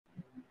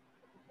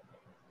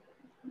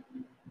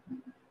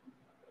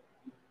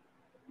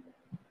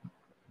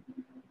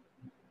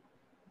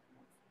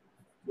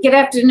Good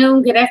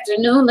afternoon. Good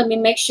afternoon. Let me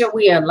make sure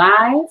we are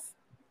live.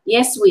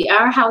 Yes, we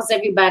are. How's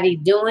everybody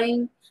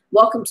doing?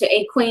 Welcome to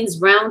A Queen's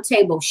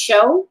Roundtable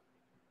Show.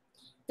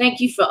 Thank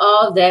you for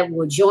all that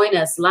will join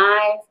us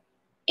live.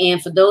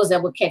 And for those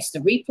that will catch the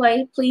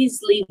replay,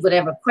 please leave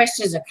whatever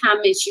questions or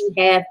comments you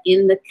have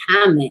in the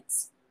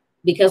comments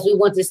because we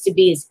want this to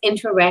be as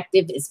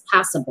interactive as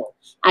possible.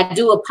 I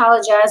do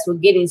apologize for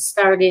getting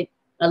started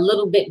a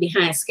little bit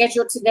behind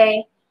schedule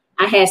today.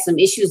 I had some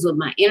issues with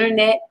my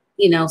internet,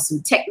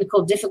 some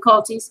technical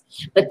difficulties,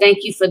 but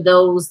thank you for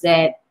those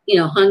that,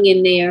 hung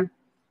in there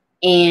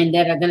and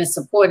that are going to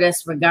support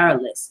us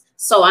regardless.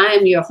 So I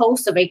am your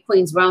host of A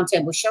Queen's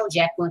Roundtable Show,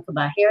 Jacqueline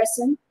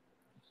Harrison.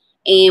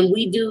 And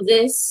we do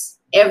this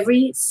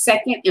every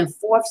second and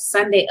fourth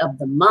Sunday of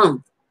the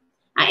month.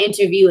 I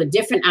interview a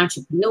different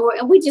entrepreneur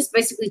and we just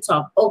basically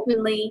talk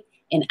openly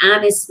and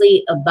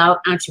honestly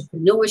about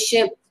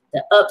entrepreneurship,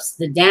 the ups,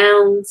 the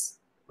downs,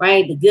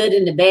 right? The good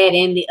and the bad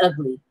and the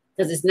ugly,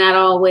 because it's not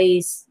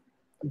always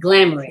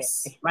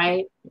glamorous,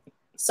 right?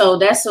 So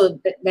that's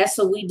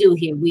what we do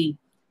here.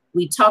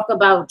 We talk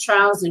about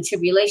trials and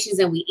tribulations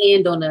and we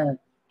end on an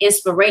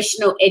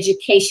inspirational,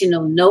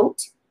 educational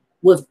note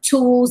with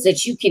tools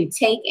that you can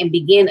take and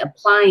begin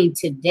applying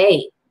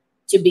today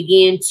to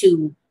begin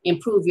to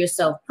improve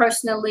yourself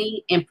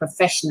personally and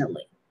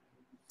professionally.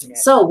 Yeah.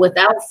 So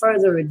without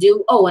further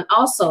ado, and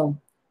also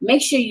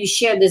make sure you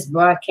share this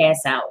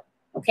broadcast out,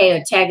 okay,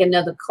 or tag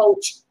another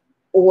coach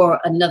or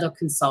another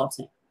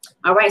consultant.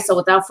 All right, so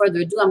without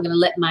further ado, I'm going to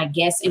let my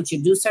guest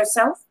introduce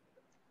herself.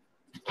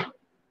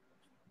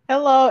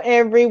 Hello,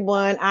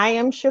 everyone. I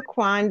am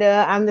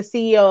Shaquanda. I'm the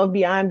CEO of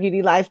Beyond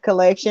Beauty Life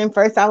Collection.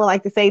 First, I would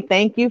like to say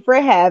thank you for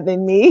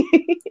having me.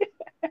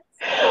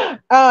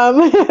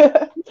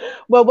 Well,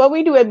 what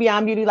we do at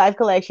Beyond Beauty Life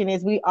Collection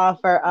is we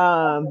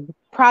offer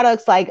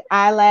products like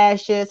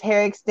eyelashes,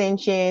 hair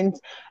extensions,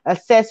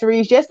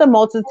 accessories, just a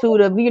multitude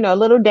of,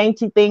 little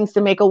dainty things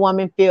to make a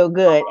woman feel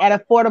good at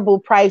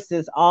affordable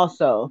prices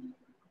also.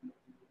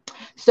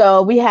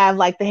 So we have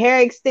like the hair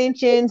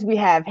extensions, we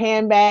have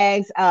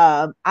handbags,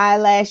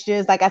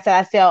 eyelashes. Like I said,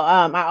 I sell,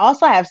 I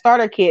also have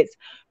starter kits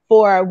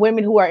for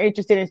women who are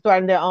interested in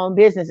starting their own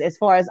business as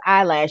far as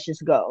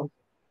eyelashes go.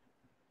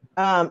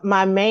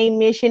 My main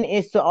mission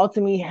is to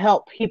ultimately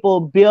help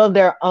people build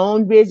their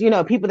own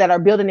business, people that are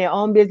building their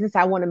own business.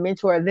 I want to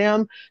mentor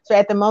them. So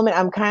at the moment,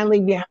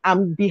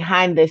 I'm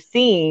behind the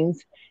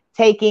scenes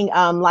taking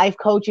life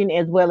coaching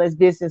as well as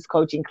business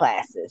coaching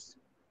classes.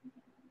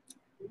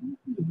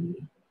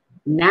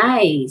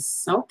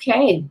 Nice.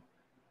 Okay.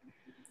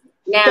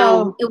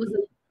 Now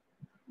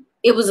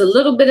it was a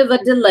little bit of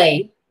a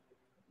delay.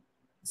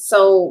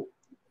 So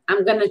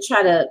I'm gonna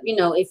try to,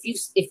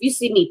 if you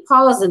see me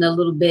pausing a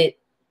little bit,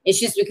 it's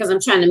just because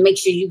I'm trying to make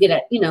sure you get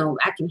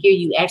I can hear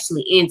you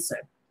actually answer.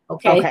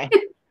 Okay.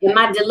 Am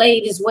I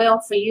delayed as well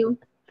for you?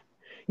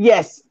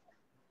 Yes.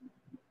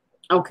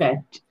 Okay.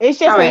 It's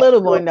just a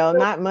little one though,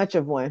 not much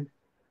of one.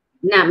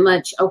 Not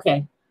much.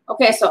 Okay.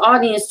 Okay. So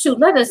audience too,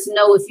 let us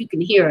know if you can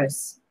hear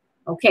us.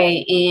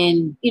 Okay.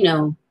 And,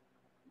 of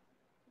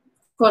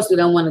course, we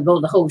don't want to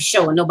go the whole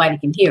show and nobody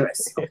can hear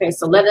us. Okay.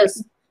 So let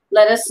us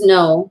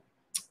know.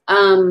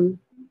 I'm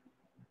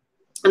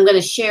going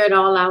to share it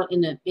all out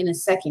in a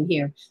second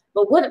here.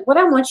 But what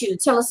I want you to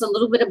tell us a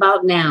little bit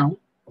about now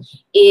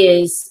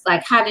is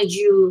like, how did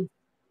you,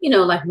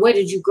 like, where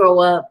did you grow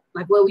up?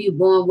 Like, where were you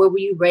born? Where were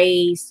you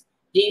raised?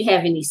 Do you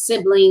have any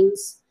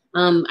siblings?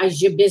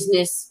 Is your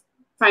business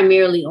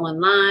primarily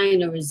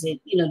online, or is it,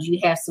 do you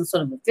have some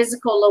sort of a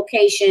physical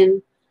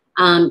location?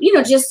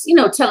 Just,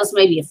 tell us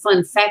maybe a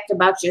fun fact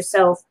about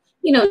yourself,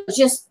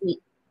 just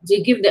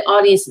to give the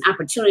audience an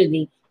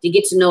opportunity to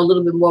get to know a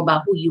little bit more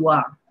about who you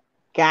are.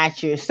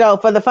 Got you. So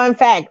for the fun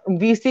fact,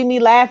 if you see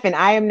me laughing,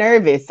 I am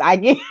nervous. I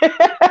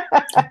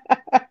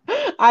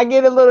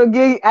get a little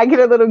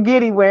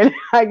giddy when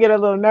I get a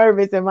little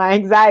nervous and my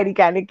anxiety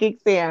kind of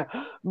kicks in.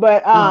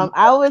 But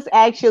I was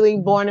actually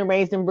born and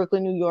raised in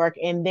Brooklyn, New York,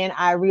 and then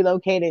I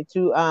relocated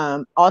to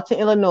Alton,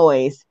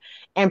 Illinois.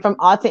 And from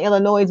Alton,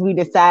 Illinois, we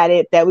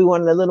decided that we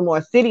wanted a little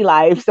more city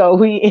life, so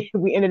we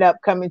ended up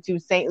coming to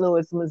St.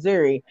 Louis,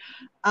 Missouri.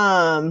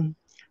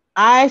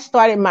 I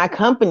started my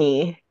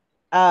company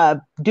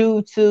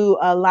due to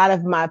a lot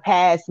of my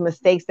past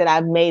mistakes that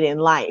I've made in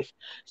life.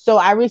 So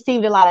I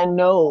received a lot of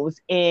no's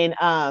in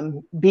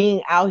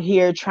being out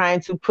here trying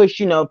to push,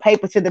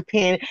 paper to the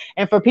pen,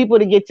 and for people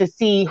to get to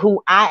see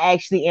who I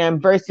actually am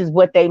versus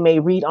what they may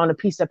read on a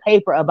piece of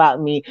paper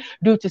about me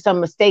due to some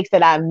mistakes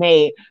that I've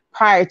made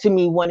prior to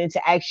me wanting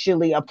to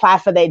actually apply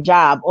for that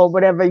job or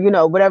whatever,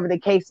 whatever the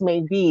case may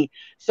be.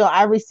 So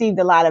I received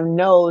a lot of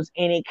no's,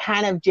 and it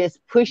kind of just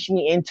pushed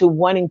me into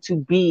wanting to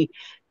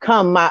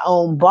become my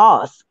own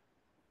boss.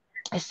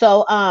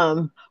 So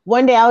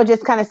one day I was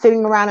just kind of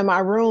sitting around in my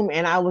room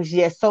and I was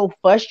just so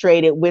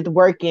frustrated with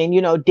working,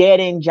 dead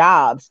end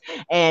jobs.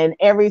 And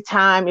every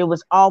time it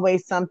was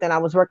always something. I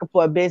was working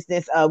for a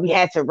business. We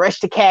had to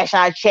rush to cash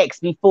our checks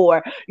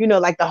before,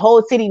 like the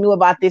whole city knew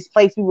about this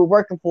place we were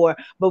working for,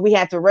 but we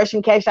had to rush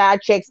and cash our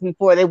checks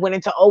before they went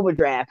into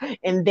overdraft.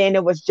 And then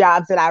there was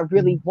jobs that I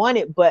really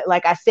wanted. But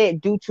like I said,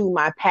 due to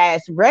my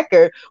past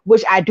record,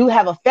 which I do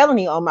have a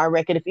felony on my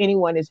record, if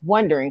anyone is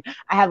wondering,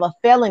 I have a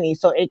felony.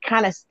 So it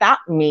kind of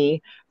stopped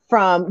me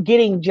from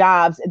getting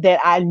jobs that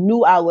I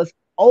knew I was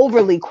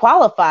overly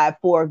qualified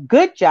for,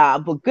 good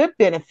job with good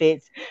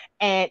benefits,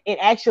 and it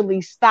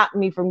actually stopped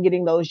me from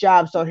getting those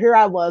jobs. So here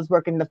I was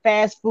working the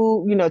fast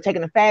food,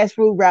 taking the fast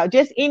food route,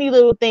 just any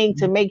little thing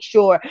to make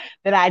sure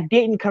that I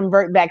didn't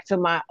convert back to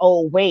my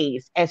old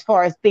ways as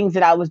far as things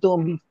that I was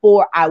doing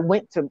before I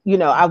went to,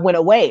 I went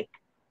away.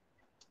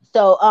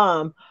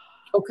 So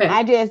Okay.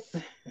 I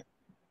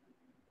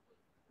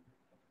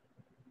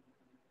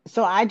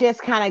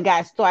just kind of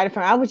got started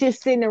from, I was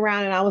just sitting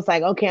around and I was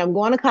like, okay, I'm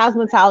going to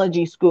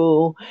cosmetology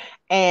school,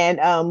 and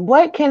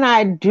what can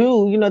I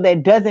do,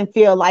 that doesn't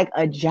feel like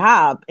a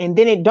job? And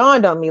then it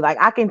dawned on me, like,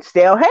 I can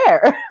sell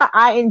hair.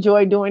 I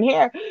enjoy doing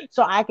hair,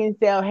 so I can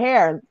sell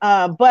hair.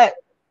 But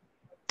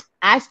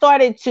I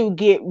started to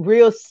get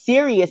real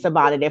serious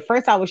about it. At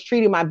first, I was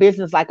treating my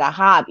business like a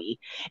hobby,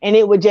 and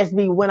it would just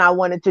be when I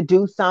wanted to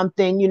do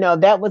something.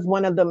 That was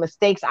one of the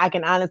mistakes I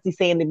can honestly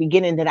say in the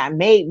beginning that I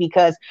made,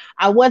 because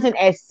I wasn't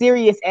as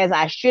serious as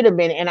I should have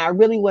been, and I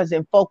really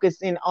wasn't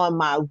focusing on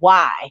my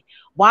why.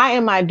 Why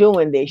am I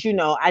doing this?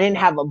 I didn't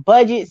have a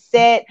budget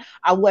set.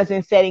 I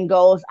wasn't setting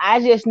goals. I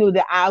just knew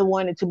that I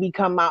wanted to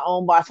become my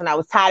own boss, and I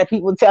was tired of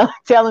people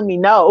telling me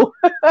no,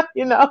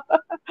 you know.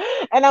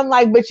 And I'm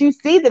like, but you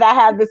see that I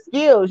have the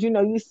skills,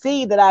 you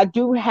see that I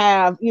do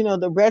have,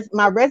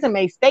 my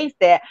resume states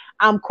that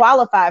I'm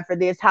qualified for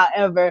this.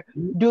 However,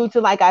 due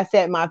to, like I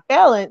said, my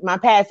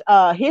past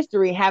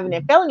history, having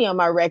a felony on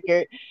my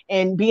record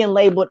and being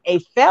labeled a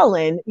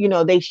felon,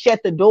 they shut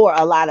the door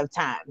a lot of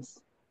times.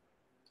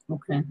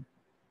 Okay.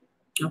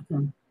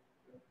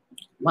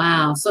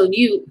 Wow. So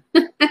you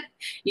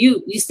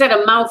you said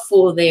a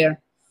mouthful there.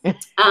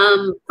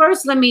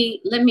 First, let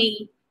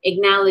me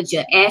acknowledge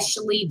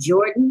Ashley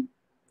Jordan.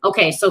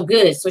 Okay, so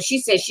good. So she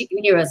says she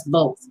can hear us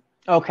both.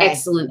 Okay.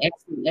 Excellent.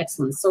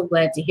 So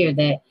glad to hear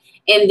that.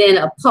 And then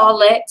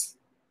Paulette,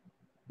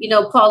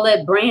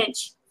 Paulette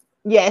Branch.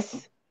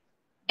 Yes.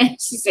 And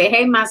she said,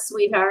 hey, my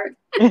sweetheart.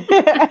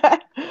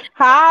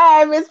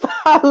 Hi, Miss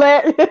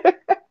Paulette.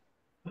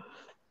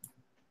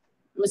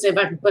 Let me see if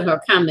I can put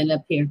her comment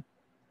up here.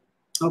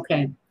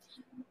 Okay.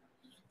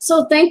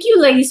 So thank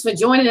you, ladies, for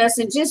joining us.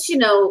 And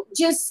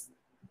just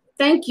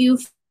thank you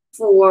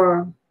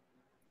for,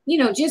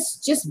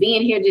 just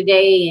being here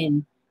today.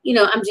 And,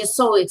 I'm just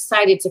so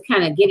excited to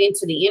kind of get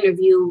into the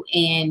interview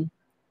and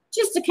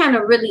just to kind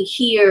of really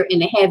hear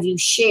and to have you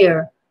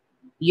share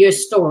your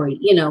story,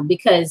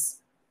 because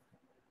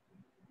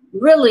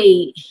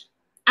really,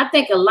 I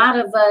think a lot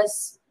of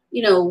us,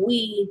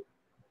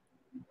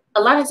 a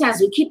lot of times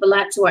we keep a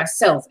lot to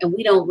ourselves and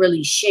we don't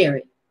really share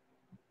it,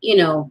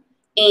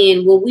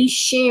 and when we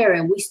share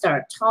and we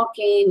start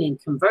talking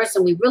and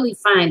conversing, we really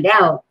find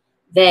out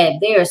that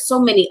there are so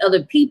many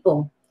other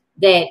people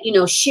that,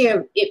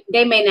 share it.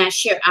 They may not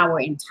share our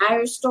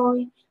entire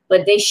story,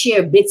 but they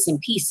share bits and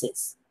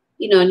pieces,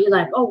 and you're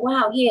like, oh,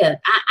 wow, yeah,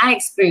 I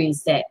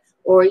experienced that.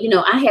 Or,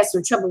 I had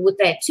some trouble with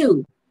that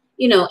too,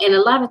 and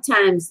a lot of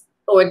times,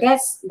 or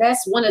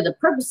that's one of the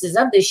purposes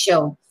of this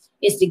show,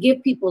 is to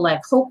give people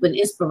like hope and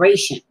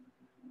inspiration,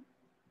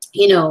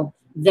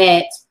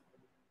 that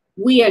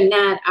we are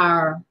not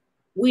our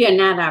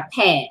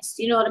past.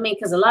 You know what I mean?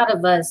 Because a lot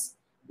of us,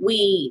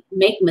 we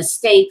make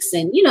mistakes,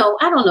 and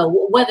I don't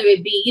know whether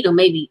it be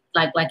maybe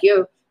like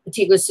your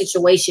particular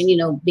situation,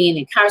 being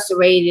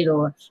incarcerated,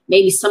 or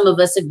maybe some of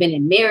us have been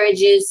in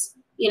marriages,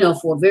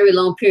 for a very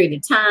long period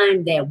of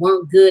time that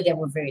weren't good, that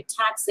were very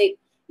toxic,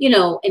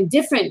 and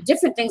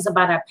different things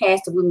about our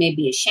past that we may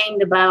be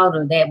ashamed about,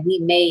 or that we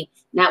may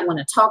not want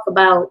to talk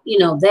about,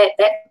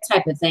 that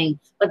type of thing.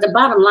 But the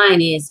bottom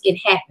line is, it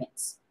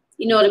happens.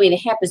 You know what I mean?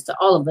 It happens to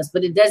all of us,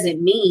 but it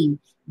doesn't mean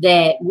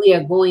that we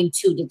are going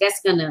to,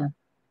 that's going to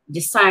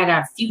decide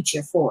our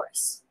future for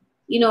us.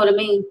 You know what I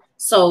mean?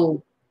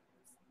 So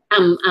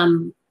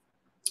I'm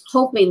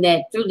hoping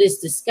that through this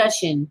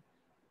discussion,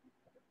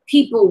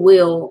 people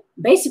will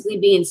basically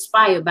be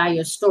inspired by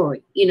your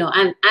story.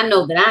 I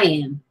know that I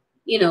am,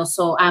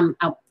 so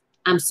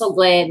I'm so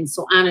glad and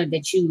so honored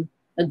that you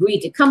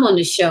agreed to come on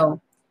the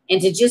show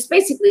and to just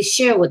basically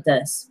share with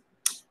us.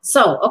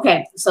 So,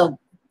 okay. So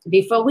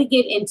before we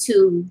get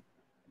into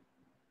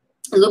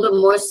a little bit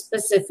more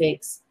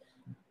specifics,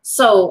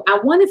 so I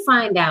want to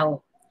find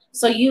out,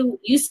 so you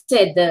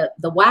said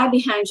the why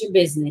behind your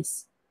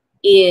business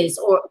is,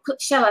 or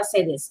shall I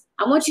say this?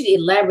 I want you to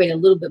elaborate a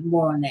little bit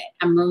more on that.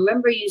 I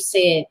remember you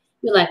said,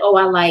 you're like, oh,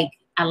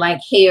 I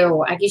like hair,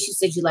 or I guess you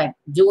said you like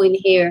doing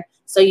hair.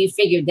 So you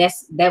figured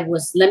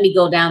let me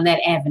go down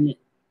that avenue.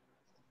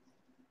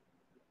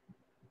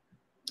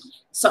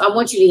 So I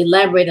want you to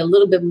elaborate a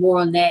little bit more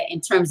on that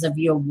in terms of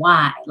your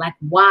why, like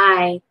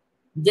why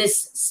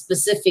this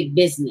specific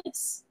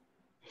business.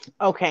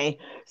 Okay.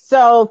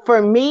 So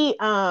for me,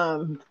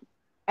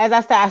 as I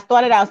said, I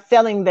started out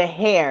selling the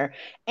hair,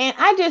 and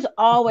I just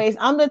always,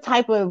 I'm the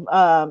type of,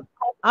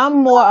 I'm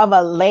more of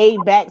a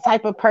laid back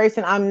type of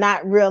person. I'm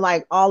not real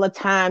like all the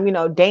time,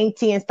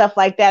 dainty and stuff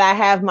like that. I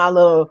have my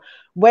little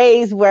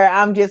ways where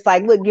I'm just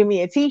like, look, give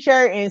me a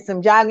t-shirt and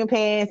some jogging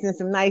pants and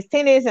some nice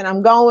tennis, and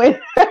I'm going.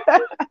 Okay.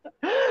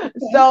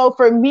 So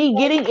for me,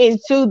 getting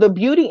into the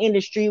beauty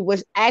industry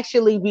was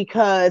actually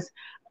because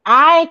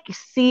I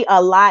see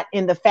a lot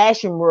in the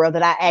fashion world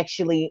that I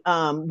actually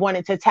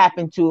wanted to tap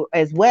into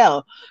as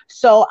well.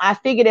 So I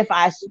figured if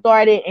I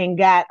started and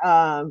got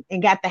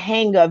the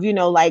hang of,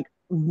 like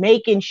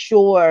making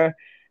sure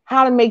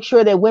how to make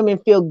sure that women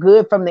feel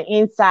good from the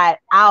inside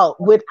out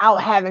without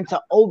having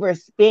to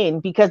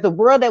overspend, because the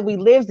world that we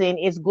live in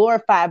is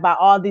glorified by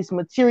all these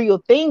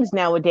material things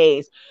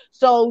nowadays.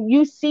 So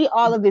you see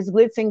all of this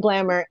glitz and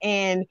glamour,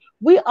 and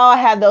we all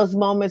have those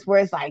moments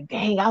where it's like,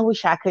 dang, I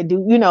wish I could do,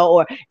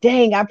 or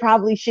dang, I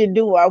probably should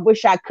do, or I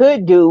wish I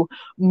could do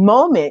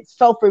moments.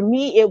 So for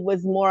me, it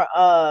was more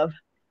of,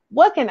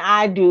 what can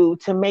I do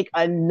to make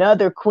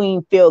another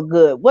queen feel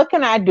good? What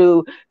can I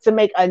do to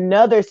make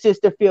another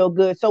sister feel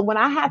good? So when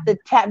I have to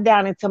tap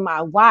down into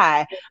my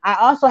why, I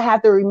also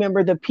have to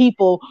remember the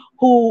people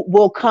who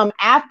will come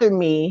after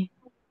me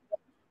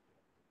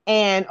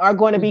and are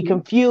going to be Mm-hmm.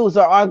 confused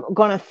or are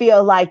going to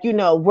feel like,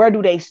 where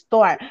do they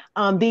start?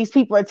 These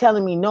people are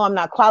telling me, no, I'm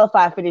not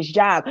qualified for this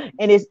job.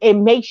 And it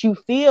makes you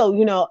feel,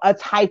 a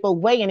type of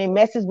way, and it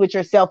messes with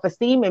your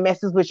self-esteem, it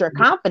messes with your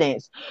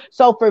confidence.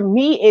 So for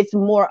me, it's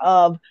more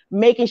of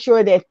making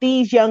sure that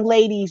these young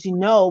ladies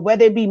know,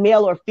 whether it be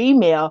male or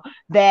female,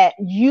 that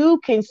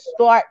you can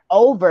start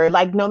over.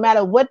 Like, no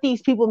matter what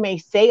these people may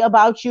say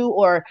about you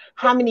or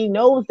how many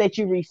no's that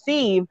you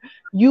receive,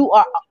 you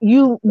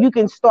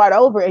can start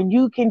over, and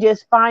you can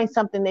just find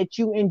something that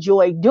you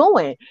enjoy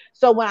doing.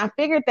 So when I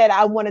figured that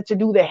I wanted to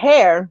do the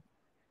hair,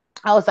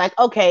 I was like,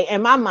 okay,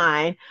 in my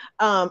mind,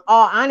 all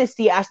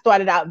honesty, I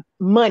started out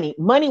money.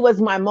 Money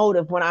was my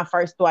motive when I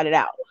first started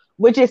out,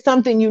 which is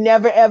something you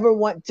never ever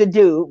want to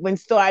do when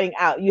starting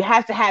out. You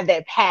have to have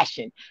that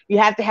passion. You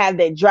have to have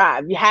that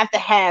drive. You have to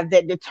have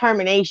that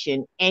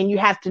determination, and you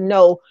have to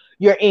know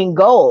your end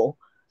goal.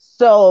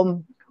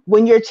 So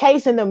when you're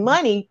chasing the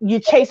money, you're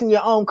chasing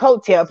your own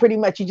coattail. Pretty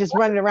much, you're just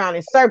running around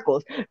in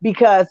circles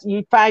because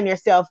you find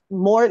yourself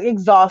more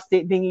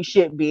exhausted than you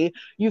should be.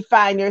 You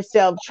find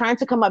yourself trying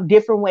to come up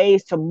different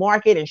ways to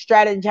market and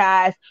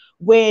strategize,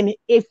 when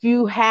if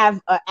you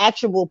have an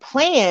actual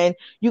plan,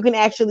 you can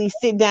actually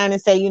sit down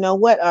and say, you know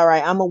what, all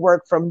right, I'm gonna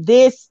work from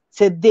this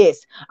to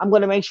this. I'm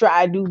gonna make sure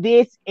I do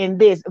this and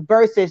this,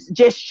 versus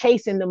just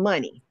chasing the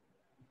money.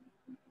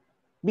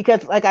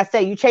 Because like I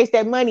say, you chase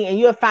that money and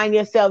you'll find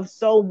yourself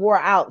so wore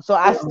out. So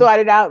I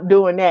started out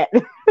doing that.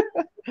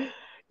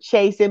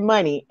 Chasing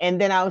money. And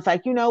then I was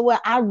like, you know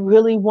what? I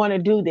really want to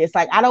do this.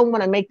 Like, I don't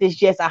want to make this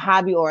just a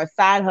hobby or a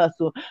side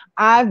hustle.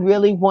 I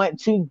really want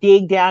to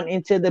dig down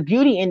into the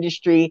beauty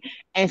industry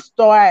and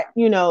start,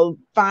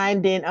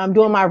 finding,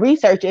 doing my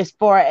research as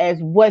far as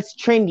what's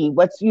trendy,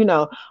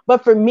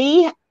 but for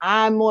me,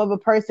 I'm more of a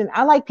person,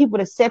 I like people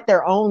to set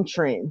their own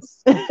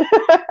trends.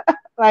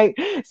 Like,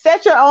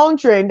 set your own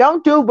trend.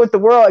 Don't do what the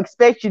world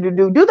expects you to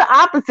do. Do the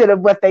opposite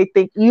of what they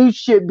think you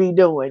should be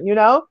doing,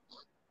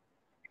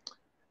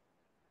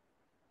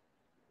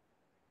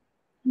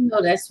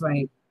 No, that's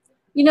right.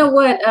 You know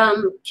what?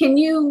 Can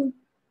you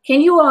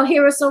all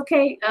hear us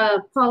okay,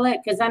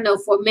 Paulette? Because I know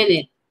for a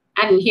minute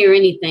I didn't hear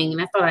anything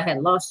and I thought I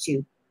had lost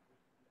you.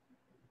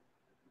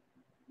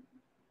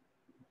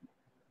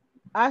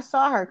 I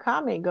saw her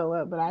comment go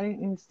up, but I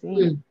didn't see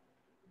it.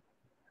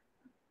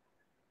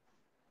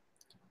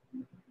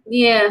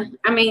 Yeah,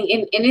 I mean,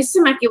 and it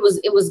seemed like it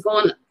was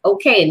going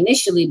okay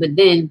initially, but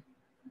then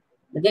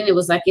it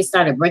was like it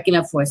started breaking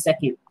up for a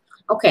second.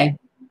 Okay,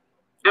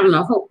 I don't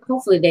know.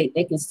 Hopefully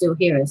they can still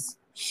hear us,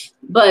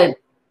 but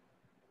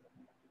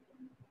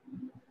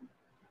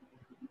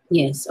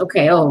yes,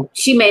 okay. Oh,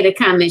 she made a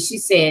comment. She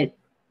said,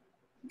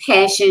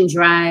 passion,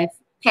 drive,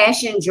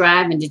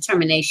 and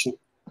determination.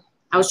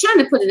 I was trying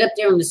to put it up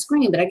there on the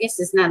screen, but I guess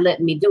it's not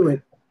letting me do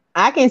it.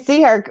 I can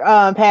see her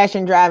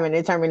passion, drive, and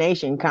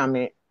determination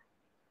comment.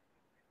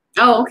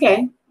 Oh,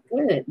 okay.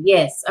 Good.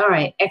 Yes. All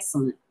right.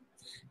 Excellent.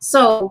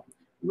 So,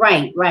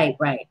 right. I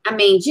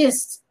mean,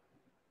 just,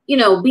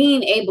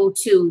 being able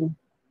to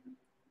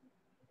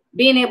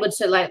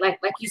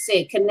like you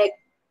said,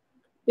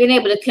 being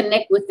able to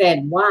connect with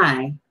that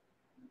why.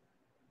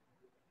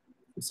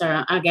 I'm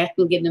sorry, I'm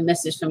getting a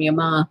message from your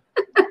mom.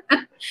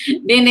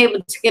 Being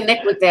able to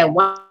connect with that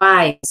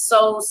why is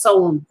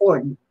so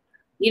important.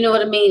 You know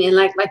what I mean? And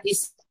like you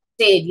said,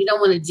 you don't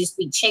want to just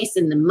be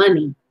chasing the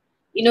money.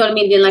 You know what I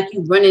mean? Then like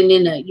you running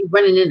in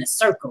a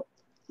circle.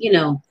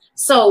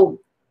 So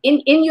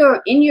in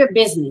your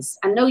business,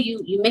 I know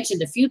you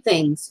mentioned a few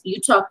things.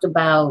 You talked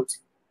about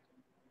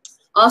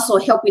also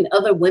helping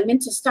other women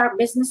to start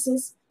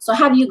businesses. So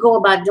how do you go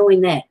about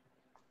doing that?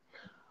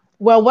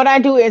 Well, what I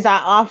do is I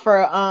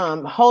offer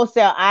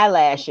wholesale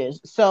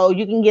eyelashes. So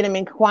you can get them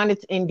in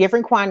quantity in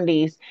different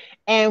quantities.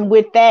 And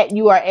with that,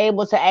 you are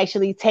able to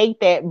actually take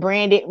that,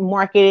 brand it,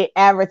 market it,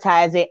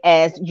 advertise it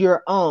as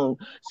your own.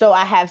 So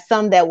I have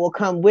some that will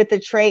come with a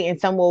tray and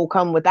some will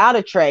come without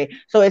a tray.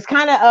 So it's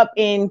kind of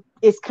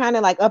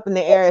like up in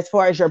the air as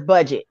far as your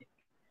budget.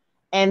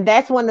 And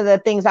that's one of the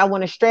things I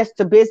want to stress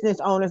to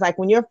business owners. Like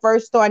when you're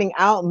first starting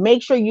out,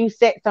 make sure you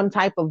set some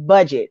type of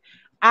budget.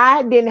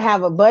 I didn't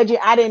have a budget.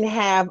 I didn't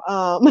have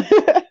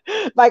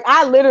like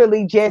I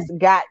literally just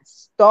got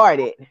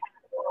started.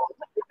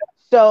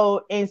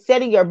 So in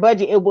setting your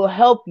budget, it will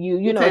help you,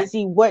 Okay.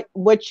 see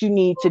what you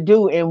need to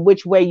do and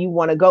which way you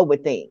want to go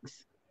with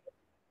things.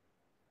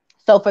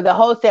 So for the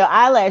wholesale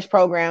eyelash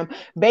program,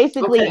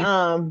 basically,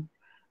 Okay.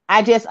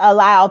 I just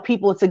allow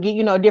people to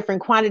get, different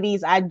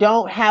quantities. I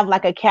don't have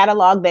like a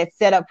catalog that's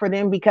set up for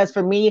them because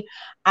for me,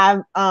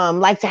 I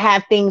like to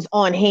have things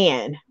on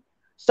hand.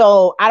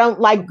 So I don't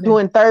like Okay.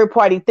 doing third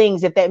party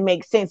things, if that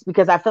makes sense,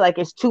 because I feel like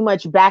it's too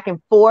much back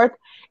and forth.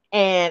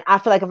 And I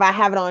feel like if I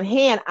have it on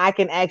hand, I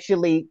can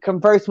actually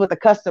converse with the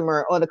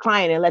customer or the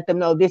client and let them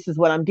know this is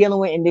what I'm dealing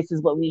with and this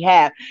is what we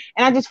have.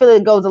 And I just feel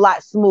it goes a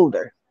lot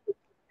smoother.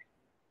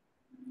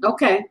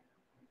 Okay.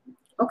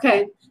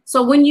 Okay.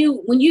 So when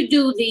you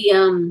do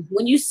the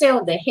when you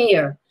sell the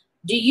hair,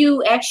 do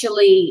you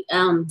actually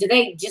do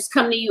they just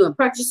come to you and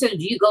purchase it, or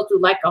do you go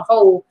through like a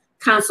whole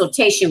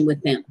consultation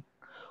with them?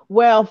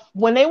 Well,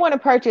 when they want to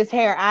purchase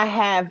hair, I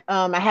have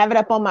it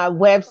up on my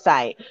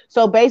website.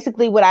 So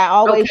basically what I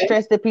always Okay.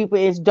 stress to people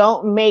is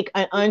don't make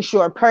an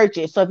unsure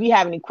purchase. So if you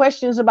have any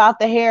questions about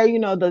the hair,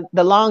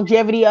 the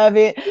longevity of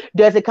it,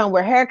 does it come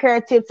with hair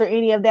care tips or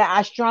any of that,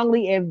 I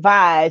strongly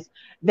advise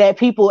that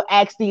people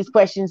ask these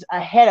questions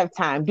ahead of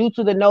time due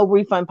to the no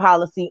refund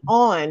policy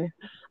on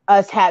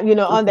us have,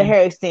 on the Okay.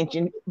 hair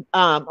extension,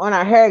 on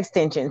our hair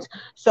extensions.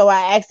 So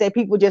I ask that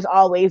people just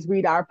always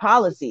read our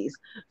policies.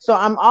 So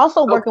I'm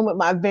also Okay. working with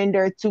my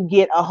vendor to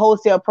get a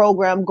wholesale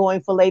program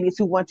going for ladies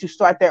who want to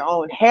start their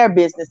own hair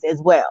business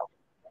as well.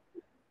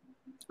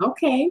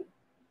 Okay.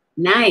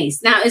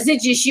 Nice. Now, is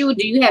it just you, or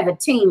do you have a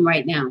team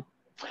right now?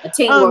 A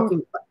team Um,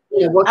 working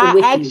I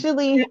with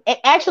you.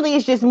 actually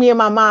it's just me and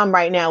my mom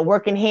right now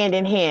working hand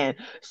in hand.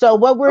 So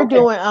what we're Okay.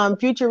 doing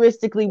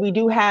futuristically, we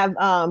do have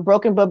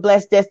broken but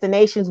blessed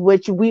destinations,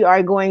 which we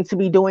are going to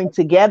be doing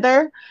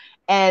together.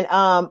 And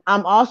I'm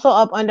also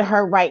up under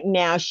her right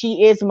now.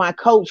 She is my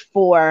coach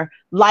for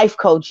life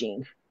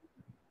coaching.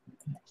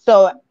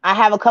 So I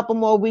have a couple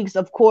more weeks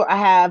of course. I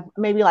have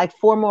maybe like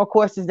 4 more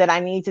courses that I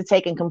need to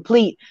take and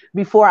complete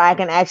before I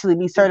can actually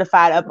be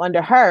certified up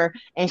under her.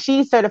 And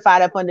she's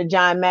certified up under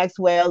John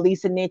Maxwell,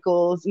 Lisa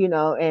Nichols,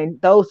 and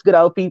those good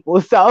old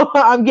people. So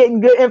I'm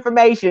getting good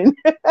information.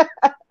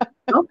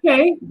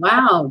 Okay.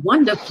 Wow.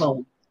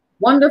 Wonderful.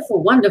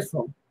 Wonderful.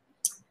 Wonderful.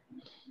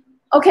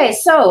 Okay.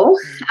 So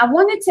I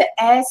wanted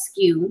to ask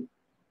you.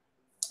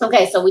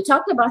 Okay. So we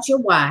talked about your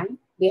why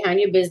behind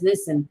your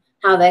business and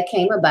how that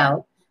came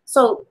about.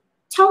 So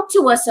talk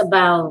to us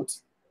about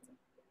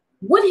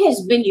what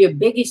has been your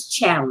biggest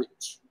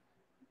challenge.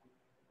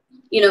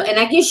 And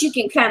I guess you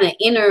can kind of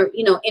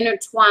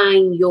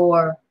intertwine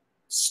your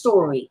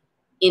story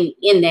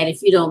in that,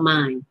 if you don't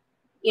mind,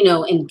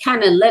 and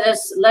kind of let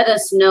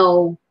us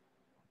know,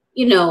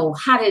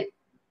 how did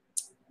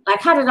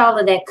all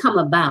of that come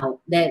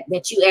about,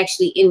 that you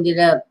actually ended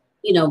up,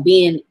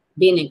 being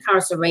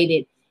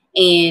incarcerated.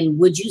 And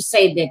would you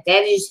say that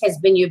has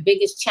been your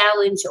biggest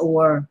challenge,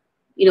 or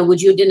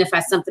would you identify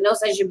something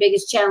else as your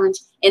biggest challenge?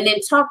 And then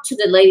talk to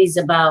the ladies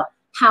about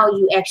how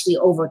you actually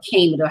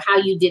overcame it, or how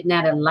you did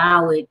not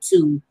allow it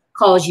to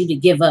cause you to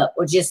give up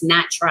or just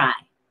not try.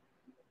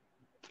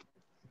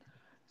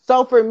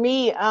 So for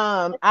me,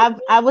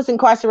 I was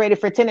incarcerated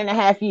for 10 and a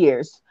half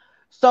years.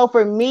 So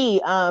for me,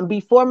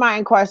 before my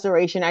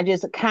incarceration, I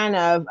just kind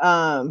of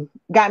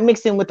got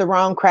mixed in with the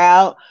wrong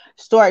crowd,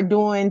 start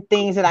doing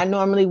things that I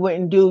normally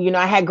wouldn't do.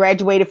 I had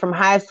graduated from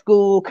high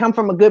school, come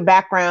from a good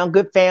background,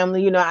 good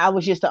family. I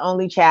was just the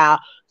only child,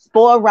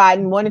 spoiled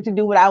rotten, wanted to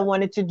do what I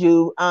wanted to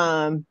do.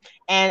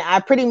 And I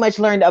pretty much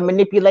learned a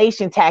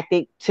manipulation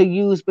tactic to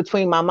use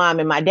between my mom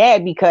and my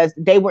dad because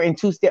they were in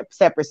two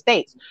separate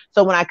states.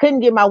 So when I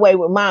couldn't get my way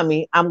with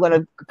mommy, I'm going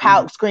to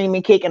pout, scream,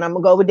 and kick, and I'm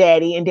going to go with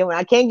daddy. And then when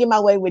I can't get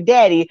my way with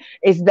daddy,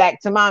 it's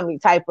back to mommy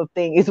type of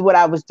thing is what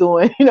I was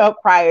doing,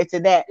 prior to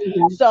that.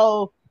 Mhm.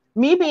 So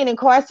me being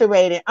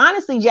incarcerated,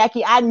 honestly,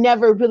 Jackie, I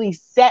never really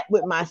sat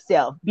with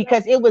myself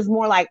because it was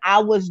more like I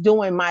was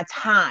doing my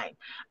time.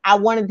 I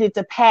wanted it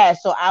to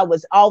pass. So I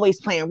was always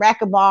playing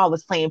racquetball. I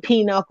was playing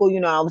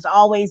pinochle. I was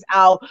always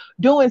out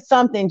doing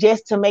something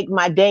just to make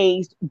my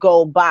days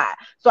go by.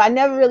 So I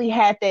never really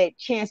had that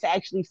chance to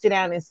actually sit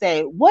down and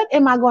say, what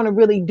am I going to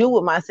really do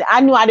with myself?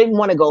 I knew I didn't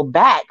want to go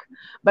back,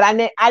 but I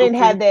didn't Okay.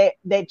 have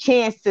that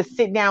chance to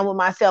sit down with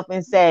myself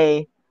and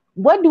say,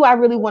 what do I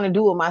really want to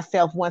do with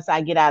myself once I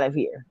get out of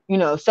here?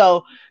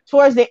 So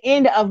towards the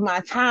end of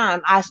my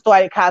time, I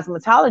started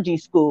cosmetology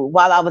school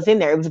while I was in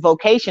there. It was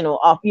vocational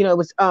off, it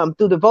was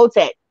through the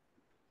VOTEC.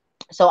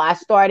 So I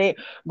started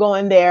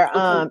going there.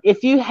 Okay.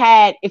 If you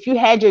had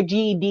your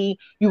GED,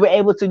 you were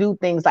able to do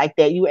things like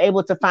that. You were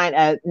able to find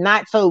a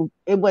not so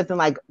it wasn't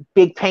like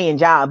big paying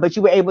job, but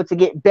you were able to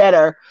get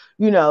better,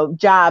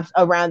 jobs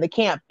around the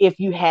camp if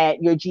you had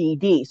your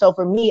GED. So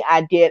for me,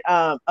 I did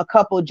a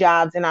couple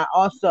jobs, and I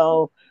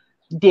also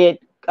did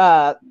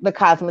the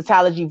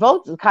cosmetology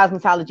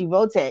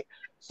Votech.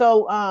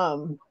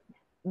 So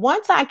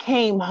once I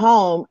came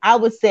home, I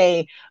would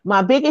say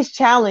my biggest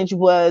challenge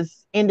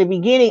was in the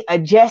beginning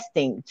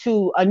adjusting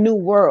to a new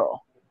world,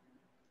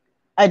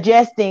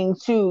 adjusting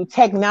to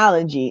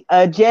technology,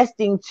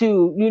 adjusting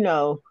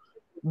to,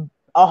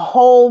 a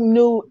whole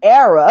new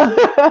era.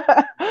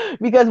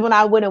 Because when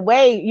I went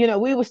away,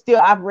 we were still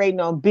operating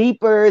on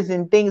beepers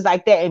and things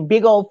like that and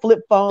big old flip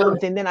phones.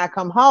 Okay. And then I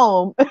come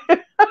home.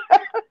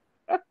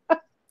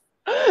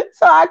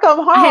 So I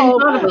come I hadn't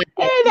home thought about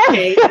that.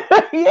 Okay.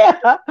 and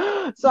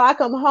yeah. So I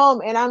come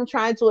home and I'm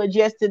trying to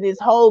adjust to this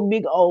whole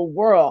big old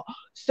world.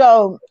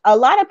 So a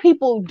lot of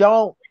people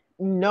don't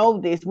know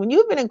this. When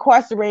you've been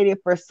incarcerated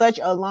for such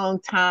a long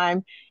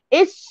time,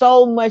 it's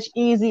so much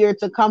easier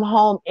to come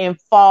home and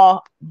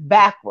fall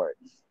backwards.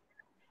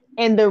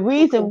 And the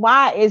reason Okay.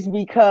 why is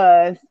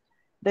because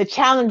the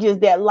challenges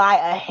that lie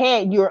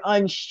ahead, you're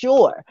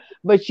unsure.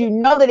 But you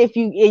know that if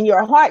you, in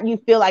your heart, you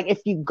feel like if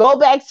you go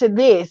back to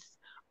this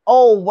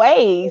old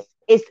ways,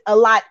 it's a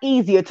lot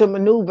easier to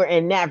maneuver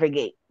and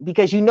navigate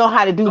because you know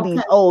how to do Okay.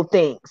 these old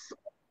things.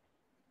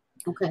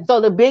 Okay. So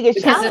the biggest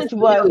Because it's challenge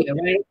was, familiar,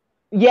 right?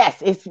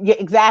 yes, it's yeah,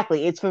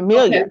 exactly, it's Okay.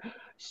 familiar.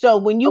 So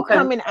when you Okay.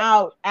 coming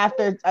out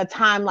after a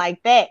time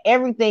like that,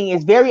 everything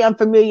is very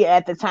unfamiliar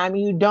at the time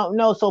and you don't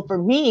know. So for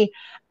me,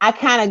 I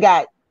kind of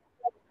got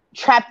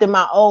trapped in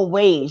my own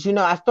ways.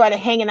 I started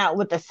hanging out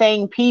with the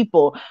same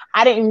people.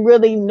 I didn't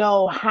really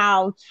know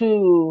how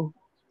to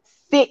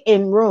sit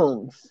in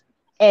rooms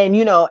and,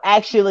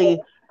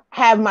 actually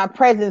have my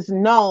presence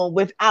known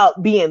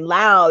without being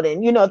loud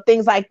and,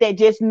 things like that,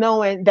 just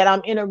knowing that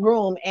I'm in a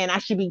room and I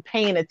should be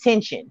paying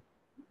attention.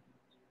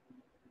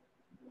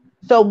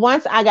 So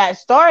once I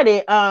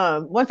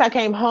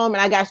came home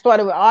and I got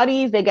started with all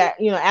these, they got,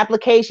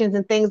 applications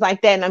and things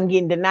like that, and I'm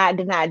getting denied,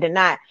 denied,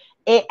 denied.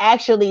 It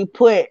actually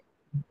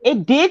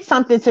it did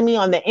something to me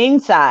on the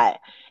inside.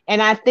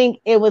 And I think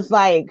it was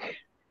like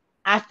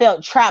I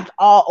felt trapped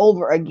all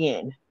over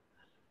again.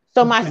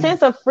 So my Okay.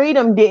 sense of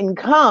freedom didn't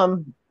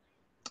come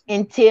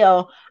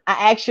until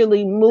I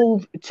actually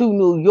moved to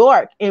New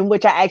York, in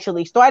which I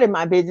actually started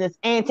my business.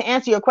 And to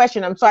answer your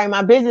question, I'm sorry,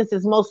 my business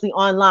is mostly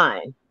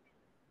online.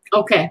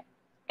 Okay.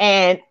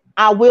 And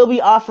I will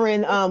be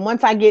offering,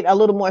 once I get a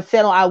little more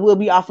settled, I will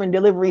be offering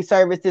delivery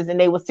services, and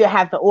they will still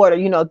have to order,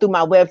 through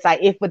my website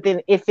if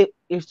it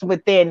is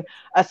within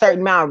a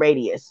certain mile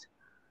radius.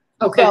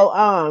 Okay.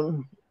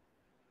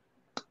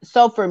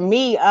 So for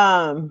me,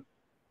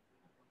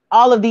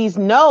 all of these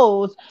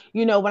no's,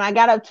 when I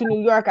got up to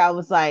New York, I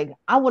was like,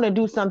 I want to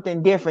do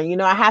something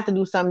different. I have to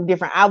do something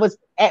different. I was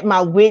at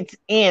my wits'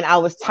 end. I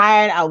was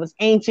tired. I was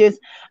anxious.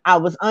 I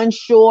was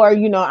unsure.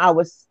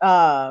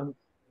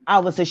 I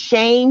was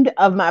ashamed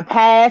of my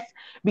past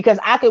because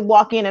I could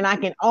walk in and I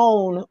can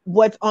own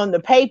what's on the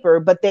paper,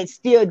 but that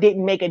still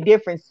didn't make a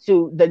difference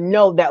to the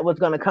no that was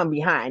going to come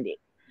behind it.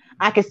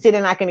 I can sit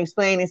and I can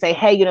explain and say,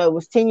 hey, it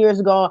was 10 years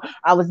ago.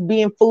 I was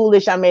being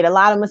foolish. I made a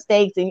lot of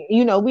mistakes. And,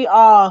 we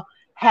all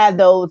had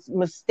those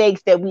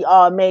mistakes that we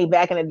all made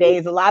back in the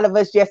days. A lot of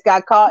us just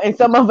got caught, and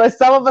some of us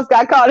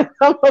got caught and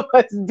some of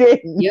us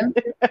didn't. Yeah.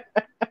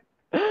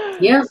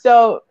 Yeah.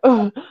 So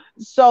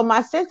so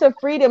my sense of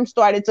freedom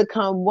started to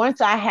come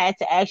once I had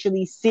to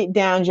actually sit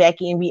down,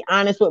 Jackie, and be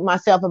honest with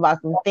myself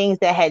about some things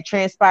that had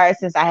transpired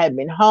since I had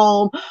been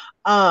home.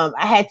 I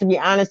had to be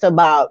honest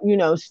about,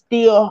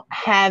 still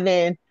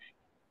having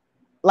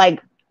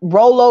like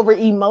rollover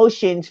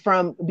emotions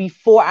from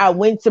before I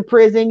went to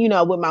prison,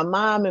 with my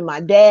mom and my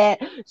dad.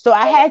 So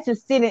I had to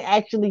sit and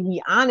actually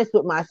be honest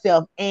with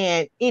myself,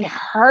 and it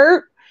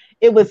hurt.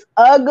 It was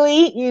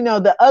ugly,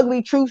 the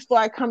ugly truth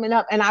started coming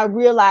up, and I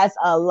realized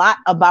a lot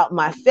about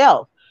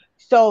myself.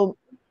 So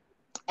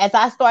as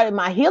I started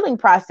my healing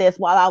process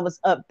while I was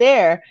up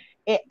there,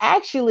 it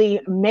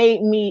actually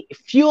made me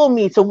fuel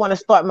me to want to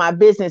start my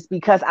business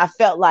because I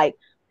felt like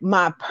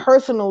my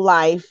personal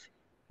life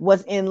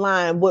was in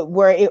line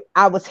with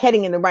I was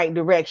heading in the right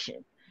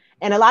direction.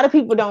 And a lot of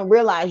people don't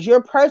realize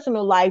your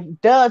personal life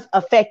does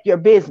affect your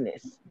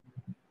business.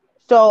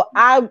 So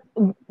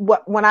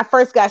when I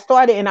first got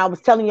started and I was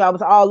telling you I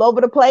was all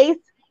over the place,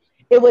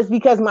 it was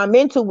because my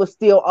mental was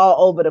still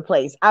all over the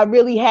place. I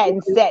really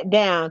hadn't sat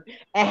down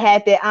and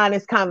had that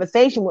honest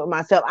conversation with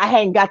myself. I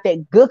hadn't got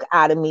that gook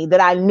out of me that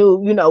I knew,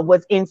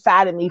 was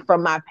inside of me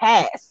from my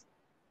past.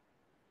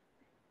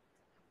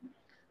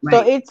 So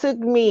Right. Yeah.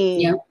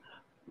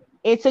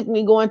 it took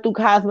me going through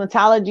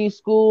cosmetology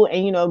school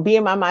and,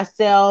 being by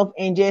myself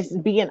and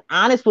just being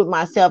honest with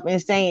myself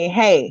and saying,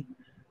 hey,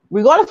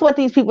 regardless of what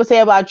these people say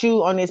about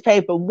you on this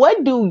paper,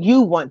 what do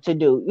you want to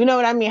do? You know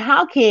what I mean?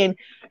 How can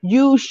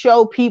you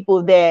show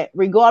people that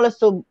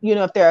regardless of,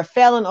 if they're a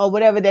felon or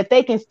whatever, that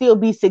they can still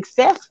be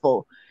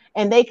successful?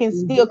 and they can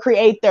still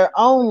create their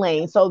own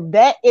lane. So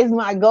that is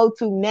my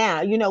go-to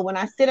now. You know, when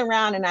I sit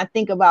around and I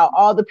think about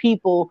all the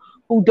people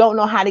who don't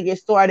know how to get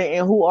started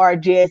and who are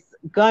just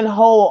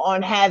gun-ho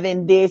on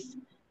having this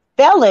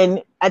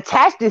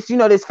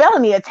this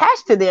felony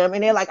attached to them,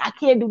 and they're like, I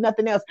can't do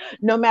nothing else.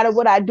 No matter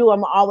what I do,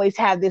 I'm always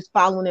have this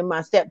following in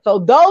my steps. So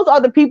those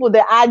are the people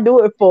that I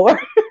do it for.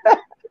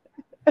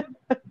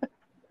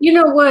 You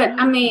know what?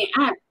 I mean,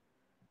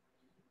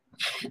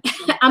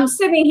 I'm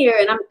sitting here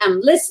and I'm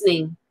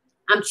listening.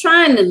 I'm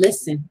trying to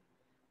listen,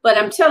 but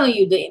I'm telling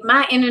you that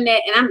my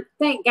internet, and I'm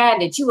thank God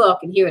that you all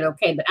can hear it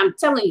okay, but I'm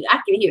telling you, I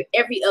can hear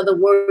every other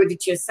word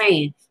that you're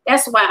saying.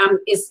 That's why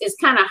it's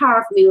kind of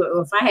hard for me,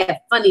 or if I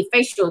have funny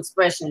facial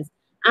expressions.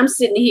 I'm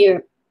sitting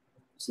here.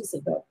 She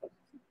said,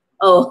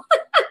 oh,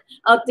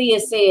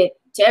 Althea said,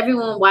 to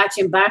everyone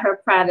watching, buy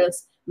her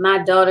products.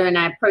 My daughter and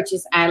I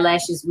purchase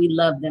eyelashes. We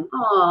love them.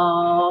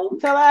 Oh,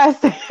 tell us.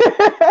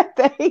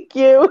 Thank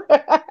you.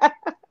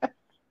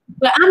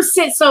 But I'm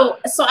sitting, so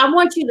I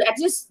want you to, I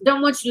just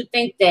don't want you to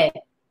think that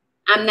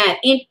I'm not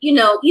in, you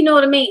know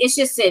what I mean? It's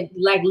just said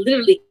like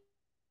literally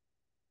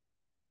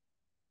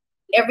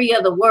every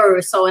other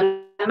word. So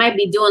and I might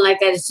be doing like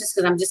that. It's just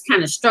because I'm just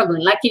kind of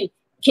struggling. Like,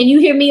 can you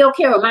hear me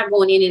okay, or am I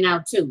going in and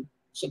out too,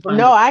 Shaquanda?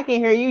 No, I can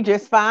hear you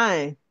just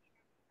fine.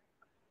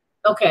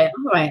 Okay,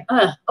 all right.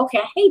 Okay,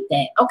 I hate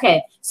that.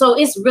 Okay, so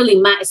it's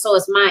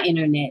my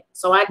internet.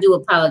 So I do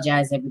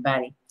apologize,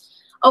 everybody.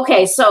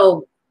 Okay,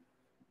 so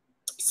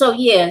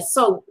yeah,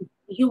 so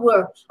you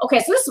were okay.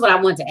 So this is what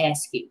I want to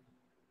ask you.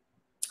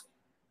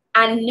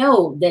 I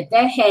know that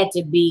had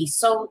to be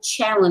so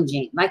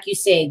challenging, like you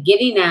said,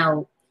 getting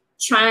out,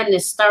 trying to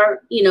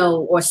start,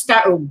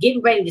 or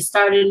getting ready to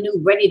start anew,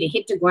 ready to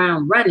hit the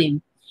ground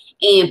running,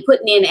 and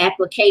putting in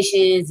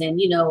applications, and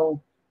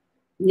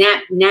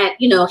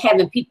not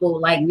having people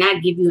like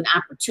not give you an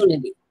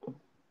opportunity,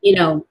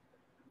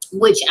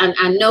 which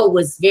I know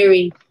was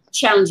very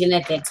challenging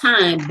at that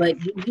time, but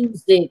you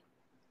used it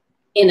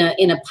in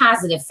a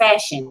positive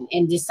fashion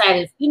and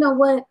decided, you know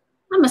what,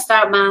 I'm gonna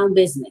start my own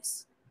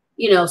business.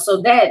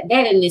 So that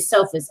in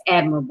itself is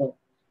admirable,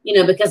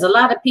 because a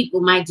lot of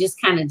people might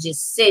just kind of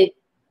just sit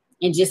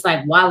and just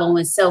like wallow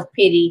in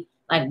self-pity,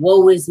 like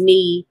woe is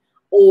me,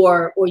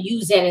 or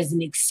use that as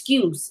an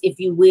excuse, if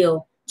you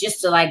will,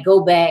 just to like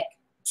go back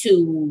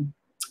to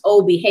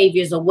old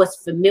behaviors or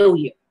what's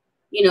familiar.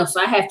 So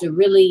I have to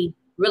really,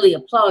 really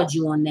applaud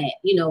you on that,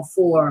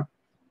 for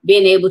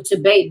being able to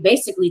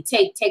basically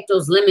take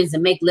those lemons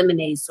and make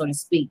lemonade, so to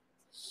speak.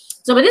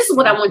 So, but this is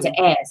what I want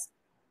to ask.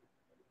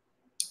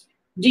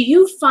 Do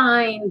you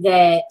find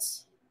that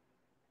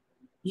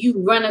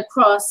you run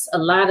across a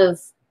lot of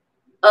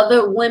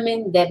other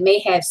women that may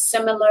have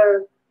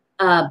similar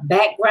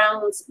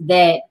backgrounds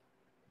that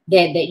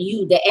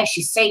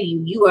actually say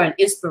you are an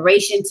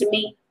inspiration to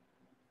me?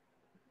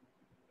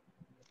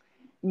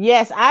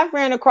 Yes, I've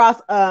ran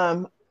across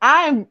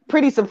I'm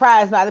pretty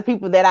surprised by the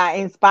people that I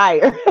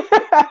inspire.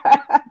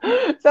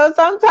 So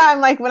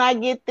sometimes like when I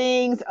get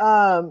things,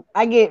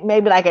 I get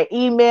maybe like an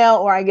email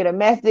or I get a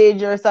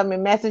message or something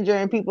in Messenger,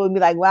 and people will be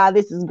like, wow,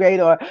 this is great.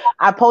 Or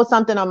I post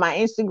something on my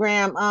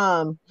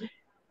Instagram.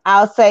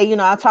 I'll say,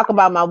 I'll talk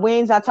about my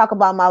wins. I talk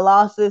about my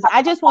losses.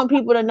 I just want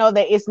people to know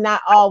that it's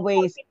not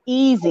always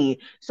easy.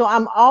 So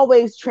I'm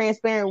always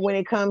transparent when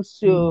it comes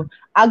to,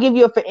 I'll give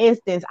you for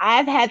instance,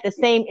 I've had the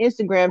same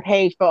Instagram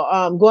page for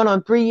going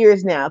on 3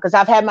 years now, because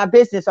I've had my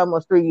business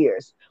almost 3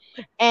 years.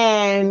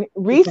 And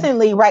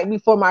recently, right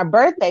before my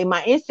birthday,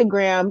 my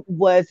Instagram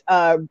was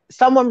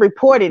someone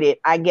reported it,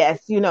 I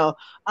guess.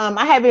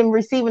 I have been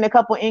receiving a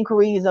couple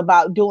inquiries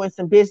about doing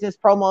some business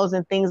promos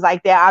and things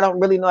like that. I don't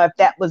really know if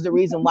that was the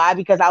reason why,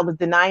 because I was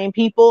denying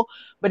people,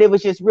 but it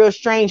was just real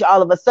strange.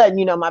 All of a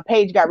sudden, my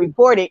page got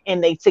reported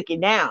and they took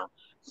it down.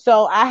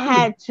 So I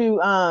had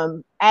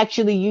to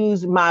actually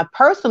use my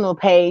personal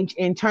page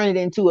and turn it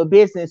into a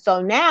business.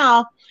 So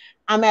now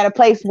I'm at a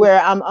place where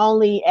I'm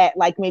only at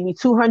like maybe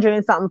 200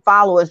 and something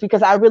followers,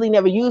 because I really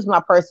never used my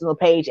personal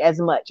page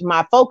as much.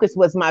 My focus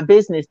was my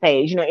business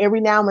page.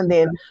 Every now and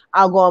then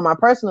I'll go on my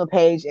personal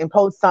page and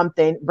post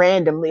something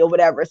randomly or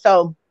whatever.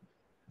 So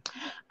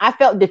I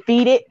felt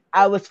defeated.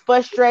 I was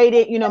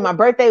frustrated. My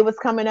birthday was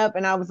coming up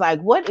and I was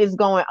like, what is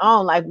going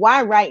on? Like,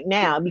 why right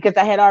now? Because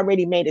I had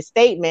already made a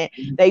statement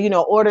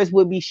that, orders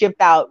would be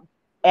shipped out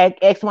at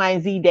X, Y,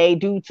 and Z day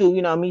due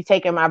to, me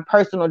taking my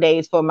personal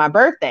days for my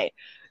birthday.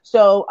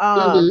 So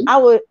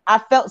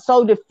I felt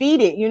so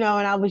defeated, and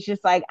I was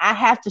just like, I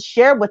have to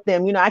share with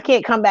them. I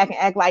can't come back and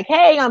act like,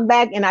 hey, I'm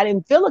back, and I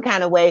didn't feel a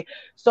kind of way.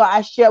 So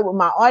I share with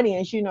my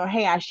audience,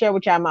 hey, I share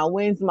with y'all my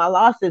wins, my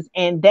losses.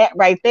 And that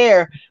right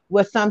there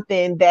was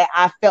something that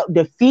I felt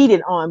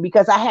defeated on,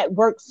 because I had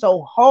worked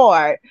so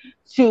hard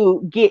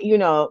to get,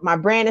 my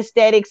brand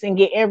aesthetics and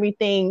get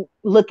everything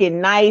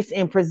looking nice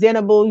and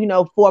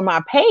presentable, for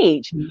my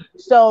page.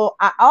 So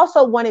I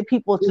also wanted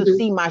people to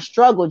see my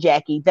struggle,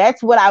 Jackie.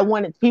 That's what I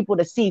wanted people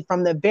to see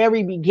from the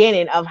very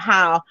beginning of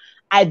how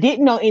I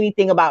didn't know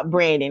anything about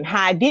branding,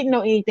 how I didn't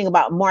know anything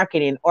about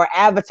marketing or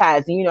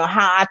advertising, you know,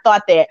 how I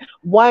thought that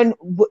one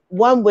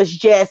was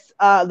just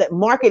that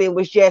marketing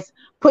was just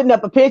putting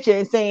up a picture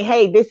and saying,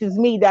 hey, this is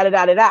me, da da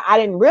da da da. I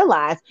didn't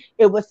realize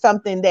it was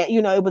something that,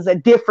 you know, it was a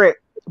different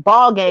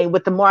ball game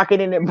with the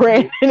marketing and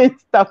branding and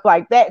stuff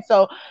like that.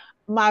 So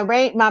my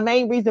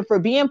main reason for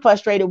being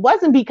frustrated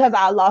wasn't because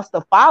I lost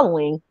the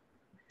following,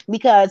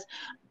 because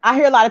I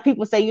hear a lot of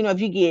people say, you know,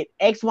 if you get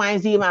X, Y, and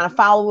Z amount of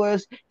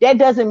followers, that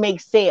doesn't make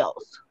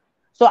sales.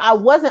 So I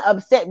wasn't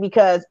upset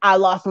because I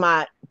lost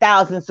my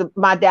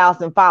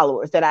 1,000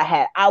 followers that I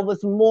had. I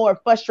was more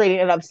frustrated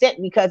and upset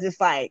because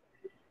it's like,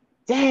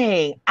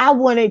 dang, I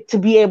wanted to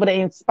be able to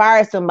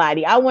inspire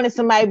somebody. I wanted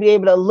somebody to be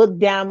able to look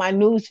down my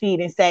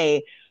newsfeed and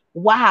say,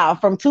 wow,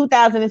 from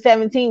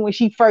 2017 when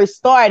she first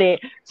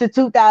started to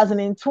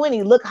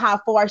 2020, look how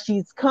far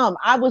she's come.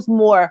 I was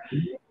more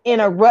in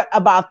a rut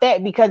about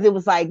that because it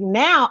was like,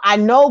 now I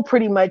know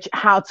pretty much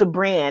how to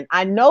brand.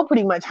 I know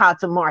pretty much how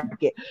to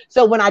market.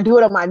 So when I do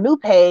it on my new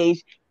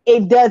page,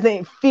 it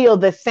doesn't feel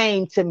the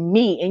same to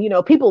me. And, you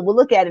know, people will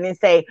look at it and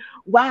say,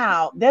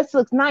 wow, this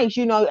looks nice.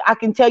 You know, I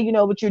can tell you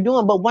know what you're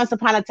doing. But once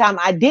upon a time,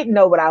 I didn't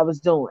know what I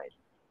was doing.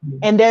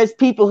 And there's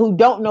people who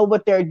don't know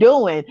what they're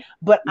doing,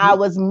 but I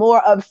was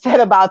more upset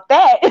about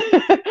that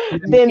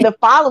than the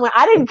following.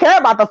 I didn't care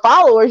about the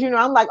followers. You know,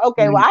 I'm like,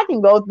 okay, well, I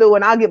can go through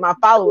and I'll get my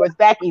followers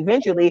back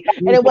eventually.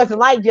 And it wasn't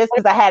like just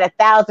because I had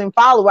 1,000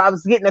 followers, I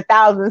was getting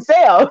 1,000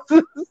 sales.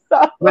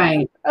 So,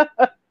 right.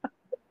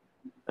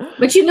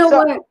 But you know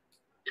what?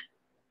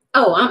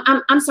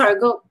 Oh, I'm sorry.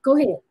 Go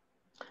ahead.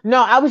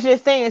 No, I was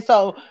just saying,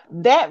 so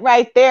that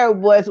right there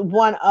was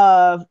one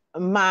of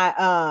my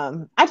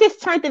I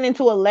just turned it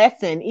into a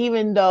lesson,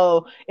 even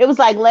though it was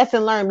like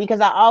lesson learned,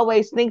 because I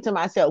always think to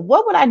myself,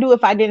 what would I do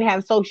if I didn't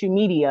have social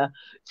media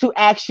to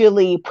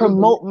actually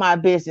promote my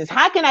business?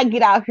 How can I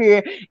get out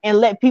here and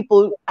let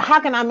people, how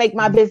can I make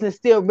my business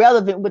still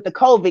relevant with the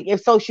COVID if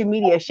social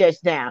media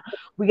shuts down?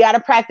 We got to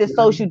practice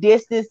social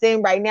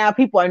distancing right now.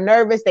 People are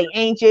nervous, they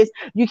anxious.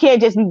 You can't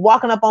just be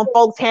walking up on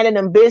folks handing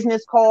them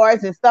business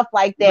cards and stuff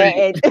like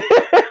that.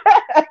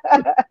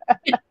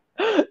 Right.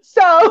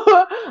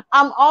 So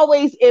I'm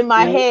always in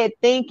my head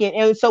thinking.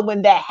 And so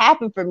when that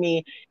happened for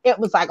me, it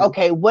was like,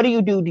 okay, what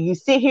do? Do you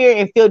sit here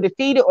and feel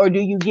defeated, or do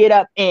you get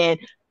up and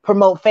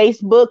promote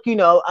Facebook, you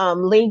know,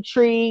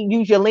 Linktree,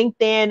 use your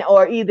LinkedIn,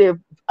 or either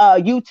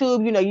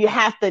YouTube? You know, you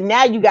have to,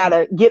 now you got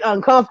to get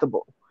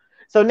uncomfortable.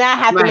 So now I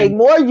have to make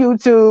more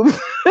YouTubes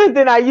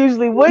than I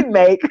usually would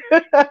make.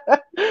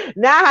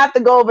 Now I have to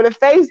go over to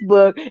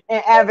Facebook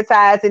and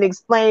advertise and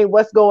explain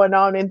what's going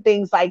on and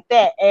things like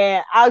that.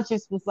 And I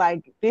just was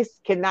like,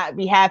 this cannot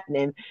be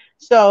happening.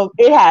 So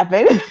it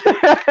happened.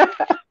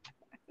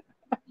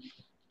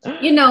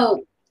 You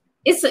know,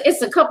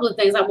 it's a couple of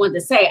things I wanted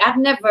to say. I've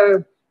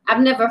never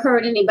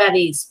heard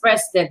anybody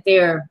express that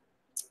their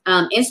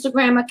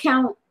Instagram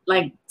account,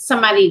 like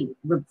somebody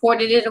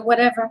reported it or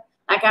whatever.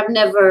 Like I've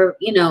never,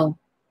 you know,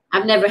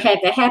 I've never had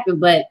that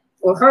happen, but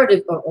or heard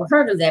of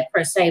that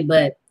per se.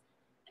 But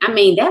I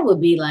mean, that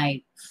would be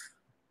like,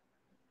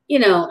 you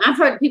know, I've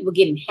heard of people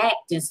getting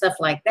hacked and stuff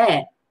like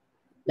that,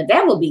 but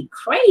that would be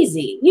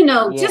crazy. You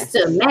know, just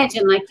to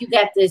imagine, like you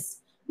got this,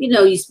 you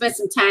know, you spent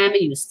some time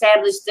and you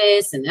established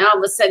this, and then all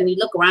of a sudden you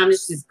look around,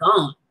 it's just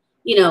gone.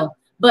 You know,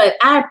 but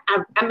I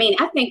mean,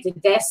 I think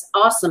that that's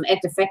awesome at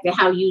the fact that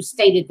how you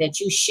stated that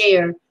you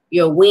share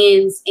your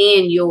wins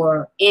and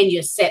your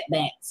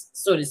setbacks,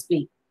 so to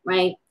speak,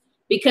 right?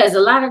 Because a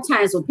lot of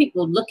times when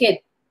people look at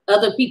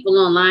other people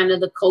online,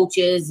 other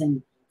coaches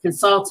and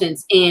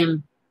consultants,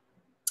 and,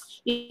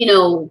 you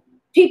know,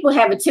 people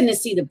have a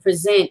tendency to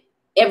present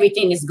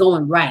everything is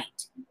going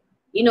right.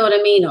 You know what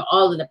I mean? Or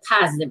all of the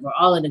positive or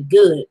all of the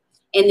good.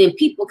 And then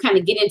people kind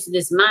of get into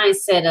this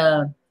mindset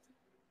of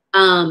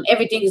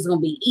everything is going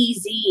to be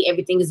easy.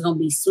 Everything is going to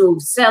be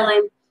smooth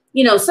selling.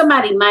 You know,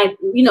 somebody might,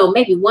 you know,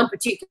 maybe one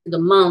particular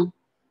month,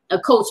 a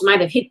coach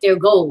might have hit their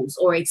goals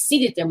or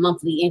exceeded their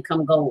monthly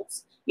income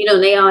goals. You know,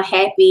 they are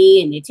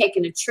happy and they're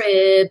taking a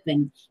trip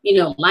and, you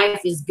know,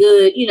 life is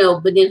good, you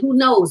know, but then who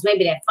knows,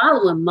 maybe that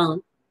following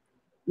month,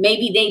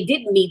 maybe they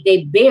didn't meet,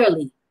 they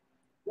barely,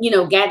 you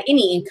know, got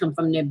any income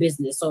from their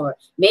business, or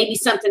maybe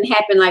something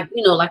happened like,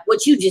 you know, like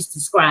what you just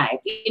described,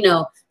 you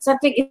know. So I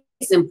think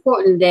it's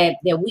important that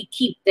we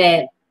keep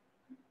that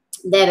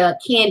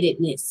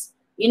candidness,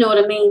 you know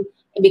what I mean?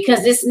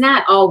 Because it's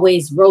not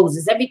always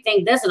roses.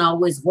 Everything doesn't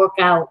always work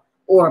out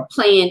or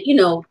plan, you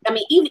know. I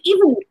mean,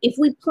 even if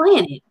we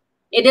plan it,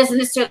 it doesn't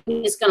necessarily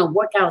mean it's going to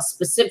work out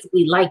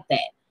specifically like that.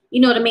 You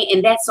know what I mean?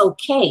 And that's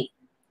okay.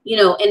 You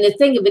know, and the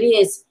thing of it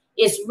is,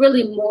 it's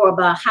really more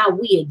about how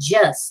we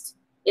adjust.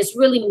 It's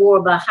really more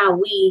about how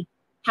we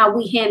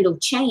handle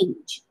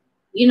change.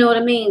 You know what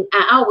I mean?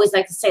 I always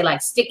like to say,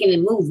 like, sticking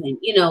and moving,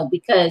 you know,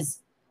 because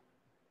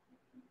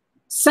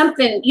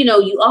something, you know,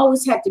 you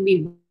always have to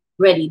be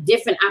ready.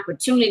 Different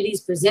opportunities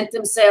present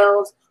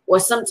themselves, or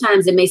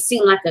sometimes it may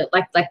seem like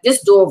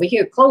this door over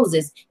here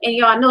closes. And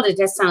y'all know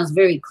that sounds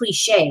very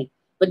cliche,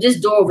 but this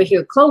door over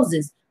here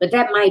closes, but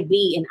that might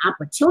be an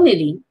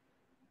opportunity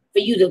for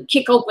you to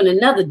kick open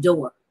another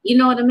door. You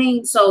know what I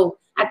mean? So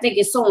I think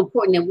it's so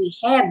important that we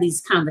have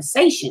these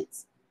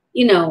conversations.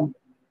 You know,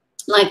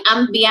 like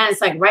I'm gonna be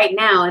honest, like right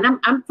now, and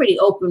I'm pretty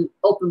open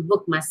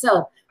book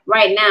myself.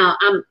 Right now,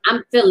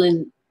 I'm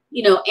feeling,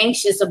 you know,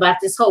 anxious about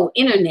this whole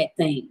internet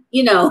thing.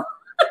 You know,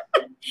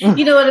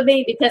 you know what I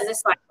mean? Because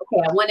it's like,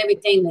 okay, I want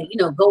everything to, you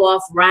know, go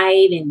off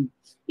right, and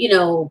you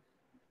know,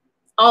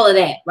 all of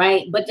that,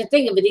 right? But the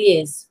thing of it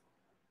is,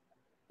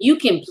 you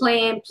can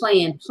plan,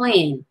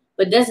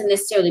 but doesn't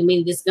necessarily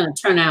mean it's going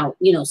to turn out,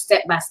 you know,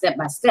 step by step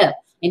by step.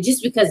 And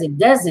just because it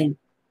doesn't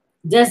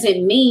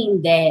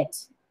mean that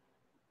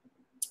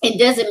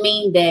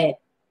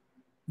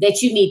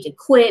that you need to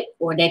quit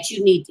or that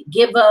you need to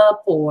give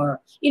up, or,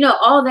 you know,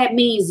 all that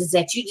means is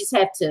that you just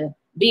have to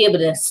be able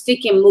to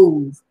stick and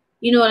move.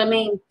 You know what I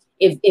mean?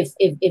 If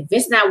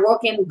it's not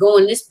working,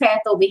 going this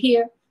path over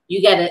here,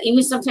 you gotta,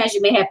 even sometimes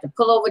you may have to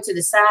pull over to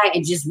the side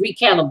and just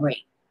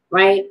recalibrate,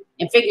 right?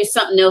 And figure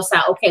something else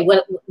out. Okay,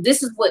 well,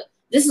 this is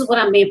what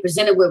I'm being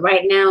presented with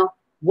right now.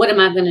 What am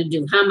I gonna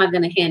do? How am I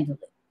gonna handle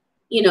it?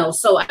 You know,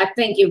 so I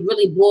think it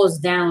really boils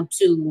down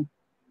to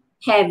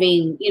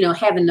having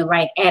the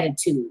right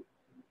attitude,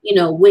 you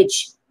know,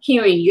 which,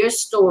 hearing your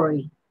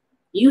story,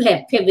 you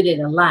have pivoted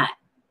a lot,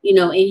 you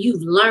know, and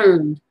you've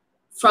learned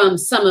from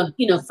some of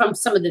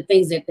the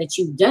things that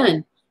you've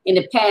done in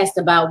the past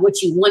about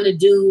what you want to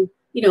do,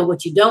 you know,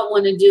 what you don't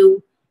want to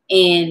do.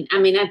 And I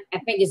mean, I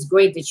think it's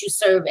great that you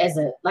serve as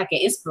an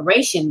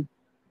inspiration,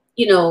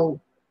 you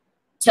know,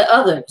 to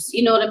others,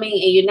 you know what I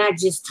mean? And you're not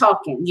just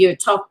talking, you're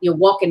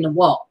walking the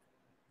walk.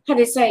 How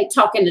they say,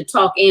 talking the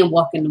talk and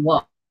walking the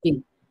walk.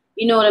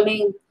 You know what I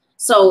mean?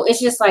 So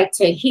it's just like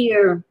to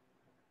hear,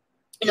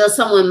 you know,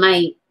 someone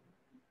might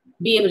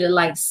be able to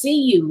like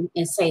see you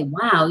and say,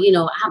 wow, you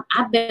know,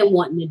 I've been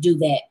wanting to do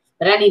that,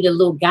 but I need a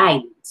little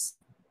guidance,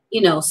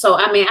 you know? So,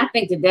 I mean, I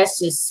think that that's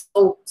just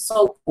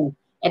so cool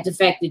at the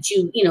fact that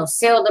you know,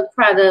 sell the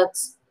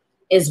products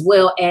as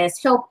well as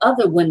help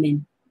other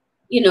women,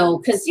 you know,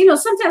 because, you know,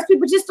 sometimes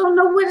people just don't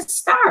know where to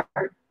start.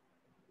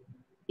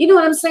 You know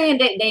what I'm saying?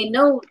 That they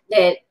know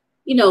that,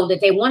 you know, that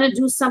they want to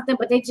do something,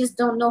 but they just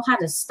don't know how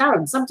to start.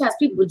 And sometimes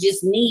people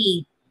just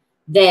need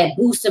that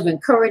boost of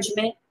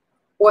encouragement,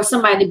 or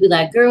somebody to be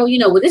like, girl, you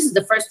know, well, this is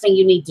the first thing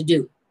you need to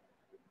do,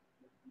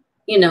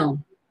 you know?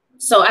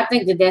 So I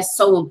think that that's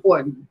so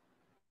important.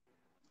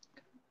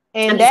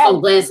 And I'm just going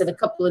to glance at a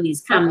couple of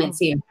these comments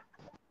here.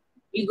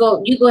 You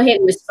go ahead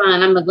and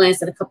respond. I'm going to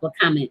glance at a couple of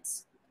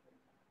comments.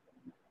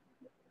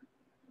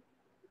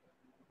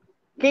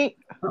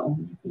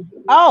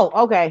 Oh,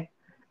 okay.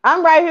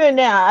 I'm right here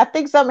now. I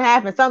think something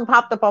happened. Something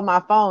popped up on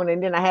my phone,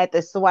 and then I had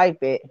to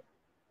swipe it.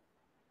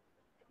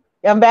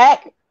 I'm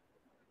back.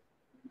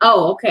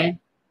 Oh, okay.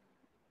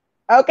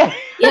 Okay.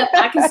 Yep,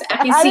 I can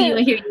see you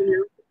and hear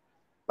you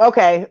now.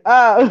 Okay.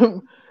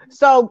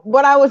 So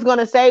what I was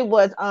gonna say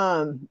was,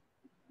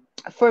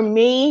 for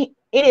me,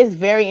 it is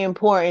very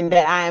important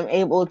that I am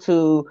able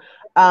to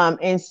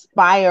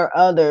inspire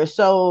others.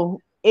 So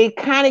it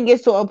kind of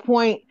gets to a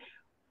point,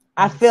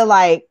 I feel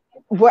like,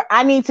 where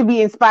I need to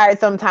be inspired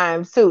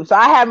sometimes too. So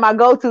I have my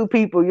go-to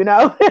people, you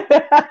know.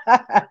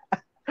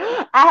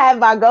 I have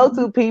my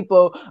go-to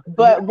people.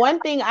 But one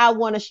thing I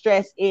want to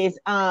stress is,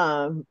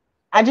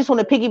 I just want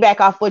to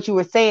piggyback off what you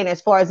were saying as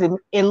far as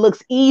it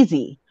looks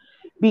easy,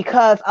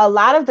 because a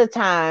lot of the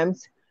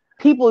times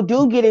people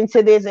do get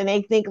into this and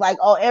they think like,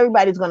 oh,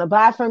 everybody's going to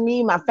buy from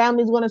me. My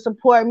family's going to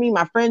support me.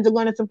 My friends are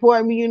going to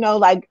support me. You know,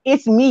 like,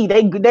 it's me.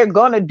 They're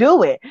going to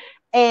do it.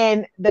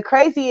 And the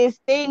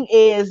craziest thing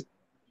is,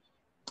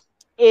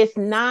 it's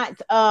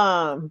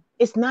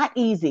not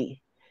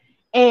easy.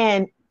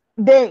 And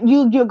then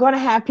you're going to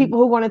have people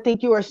who are going to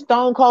think you are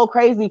stone cold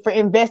crazy for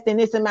investing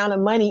this amount of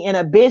money in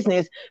a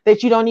business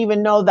that you don't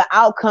even know the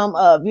outcome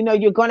of. You know,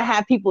 you're going to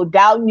have people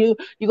doubting you.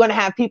 You're going to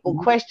have people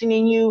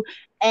questioning you.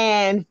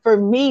 And for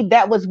me,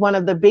 that was one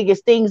of the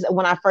biggest things.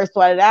 When I first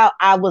started out,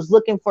 I was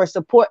looking for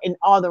support in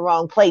all the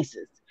wrong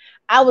places.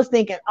 I was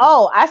thinking,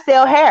 oh, I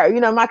sell hair.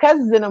 You know, my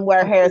cousins and them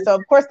wear hair. So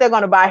of course they're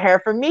going to buy hair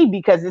from me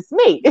because it's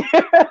me.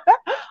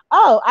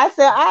 Oh, I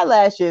sell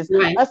eyelashes.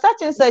 Right.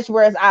 Such and such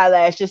wears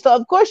eyelashes. So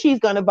of course she's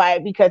going to buy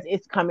it because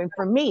it's coming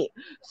from me.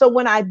 So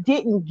when I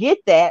didn't get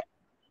that,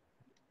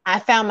 I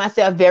found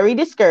myself very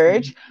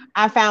discouraged.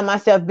 I found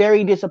myself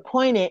very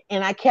disappointed.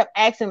 And I kept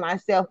asking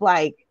myself,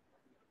 like,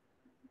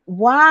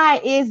 why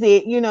is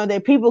it, you know,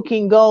 that people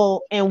can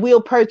go and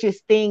we'll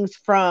purchase things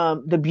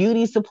from the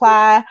beauty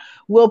supply,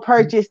 we'll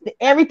purchase,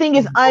 everything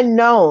is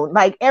unknown.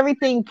 Like,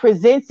 everything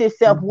presents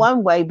itself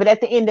one way, but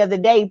at the end of the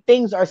day,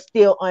 things are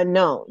still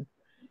unknown.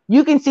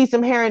 You can see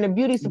some hair in a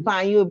beauty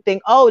supply and you would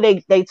think, oh,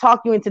 they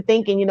talk you into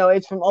thinking, you know,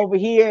 it's from over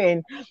here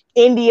in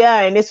India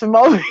and it's from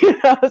over, you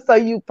know, so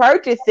you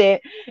purchase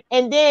it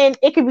and then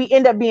it could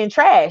end up being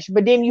trash.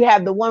 But then you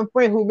have the one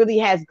friend who really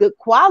has good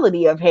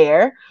quality of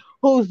hair,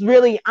 who's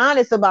really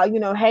honest about, you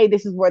know, hey,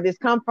 this is where this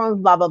comes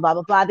from, blah, blah, blah,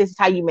 blah, blah. This is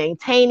how you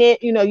maintain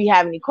it. You know, you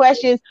have any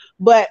questions,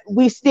 but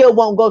we still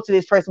won't go to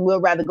this person.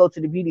 We'll rather go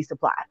to the beauty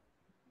supply.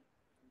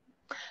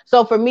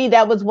 So for me,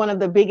 that was one of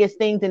the biggest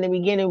things in the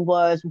beginning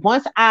was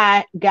once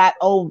I got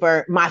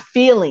over my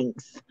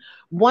feelings,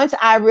 once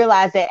I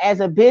realized that as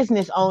a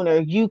business owner,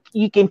 you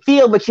can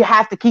feel, but you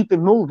have to keep it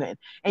moving.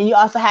 And you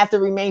also have to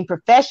remain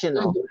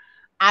professional. Mhm.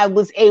 I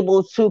was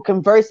able to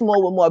converse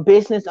more with more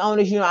business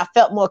owners. You know, I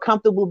felt more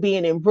comfortable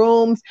being in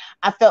rooms.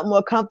 I felt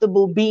more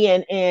comfortable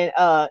being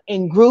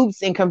in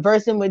groups and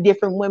conversing with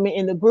different women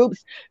in the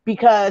groups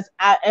because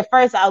at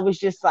first I was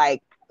just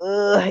like,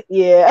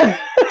 yeah.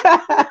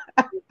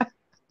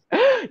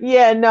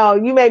 Yeah, no,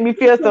 you made me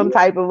feel some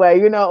type of way,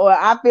 you know, or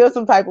I feel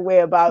some type of way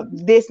about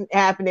this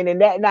happening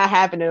and that not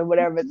happening or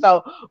whatever.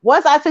 So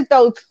once I took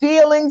those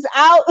feelings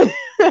out,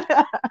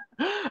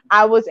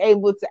 I was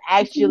able to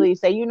actually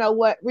say, you know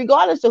what,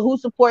 regardless of who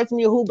supports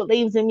me or who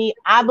believes in me,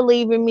 I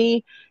believe in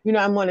me. You know,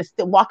 I'm going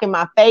to walk in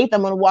my faith.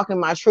 I'm going to walk in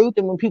my truth.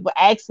 And when people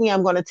ask me,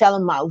 I'm going to tell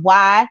them my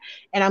why.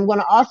 And I'm going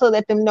to also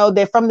let them know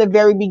that from the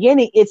very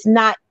beginning, it's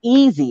not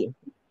easy.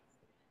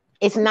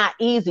 It's not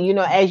easy. You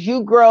know, as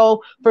you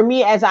grow, for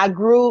me, as I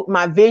grew,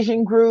 my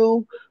vision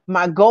grew,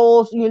 my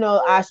goals, you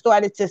know, I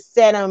started to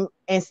set them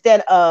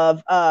instead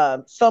of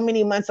so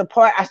many months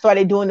apart. I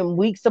started doing them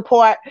weeks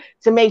apart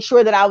to make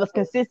sure that I was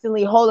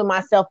consistently holding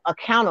myself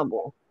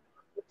accountable.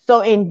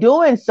 So in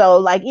doing so,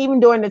 like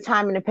even during the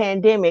time in the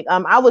pandemic,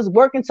 I was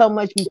working so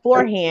much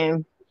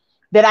beforehand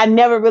that I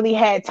never really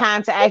had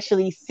time to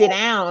actually sit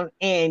down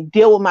and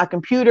deal with my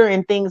computer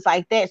and things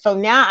like that. So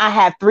now I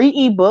have 3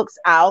 ebooks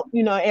out,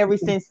 you know, ever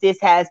since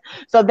this has.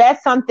 So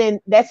that's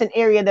something, that's an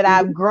area that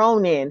I've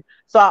grown in.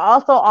 So I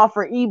also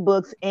offer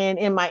ebooks, and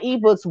in my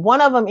ebooks, one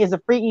of them is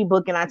a free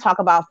ebook, and I talk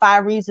about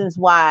 5 reasons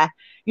why,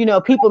 you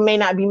know, people may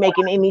not be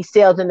making any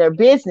sales in their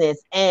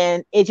business.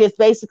 And it just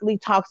basically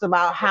talks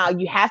about how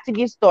you have to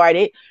get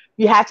started.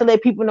 You have to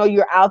let people know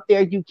you're out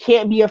there. You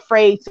can't be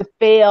afraid to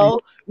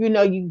fail. You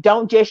know, you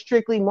don't just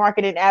strictly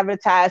market and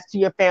advertise to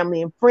your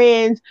family and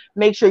friends.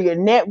 Make sure you're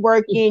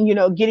networking, you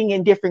know, getting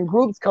in different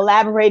groups,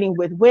 collaborating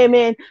with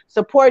women,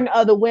 supporting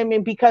other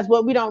women, because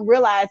what we don't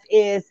realize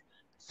is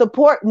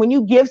support. When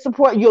you give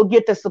support, you'll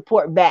get the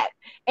support back.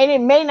 And it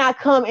may not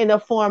come in the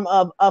form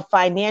of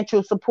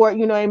financial support.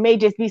 You know, it may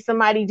just be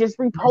somebody just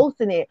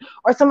reposting it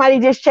or somebody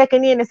just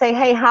checking in and say,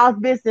 hey, how's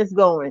business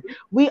going?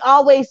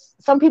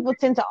 Some people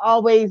tend to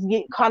always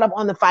get caught up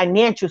on the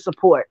financial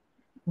support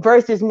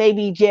versus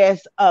maybe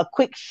just a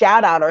quick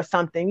shout out or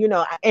something. You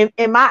know,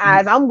 in my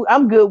eyes,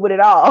 I'm good with it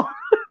all.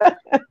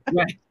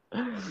 Right.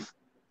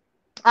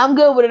 I'm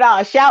good with it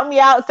all. Shout me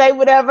out, say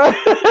whatever.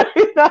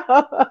 You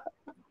know?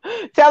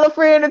 Tell a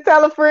friend to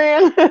tell a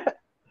friend. I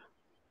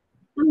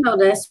know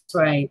that's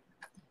right.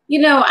 You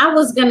know, I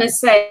was gonna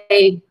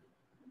say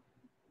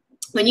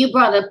when you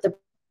brought up the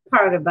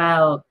part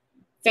about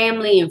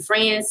family and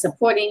friends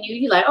supporting you,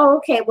 you're like, oh,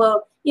 okay,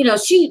 well, you know,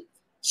 she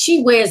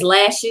wears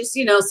lashes,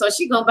 you know, so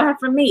she gonna buy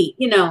from me,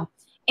 you know.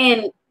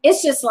 And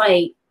it's just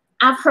like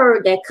I've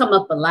heard that come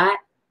up a lot.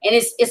 And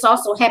it's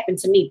also happened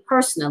to me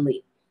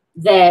personally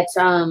that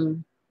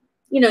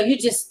you know, you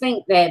just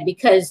think that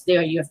because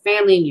they're your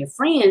family and your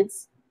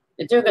friends,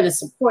 that they're gonna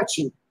support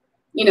you,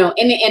 you know,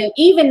 and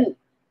even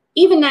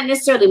not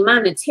necessarily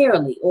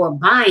monetarily or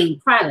buying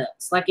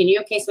products, like in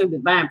your case, maybe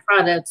buying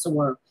products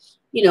or,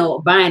 you know,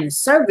 buying a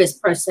service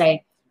per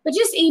se, but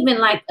just even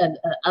like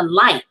a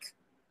like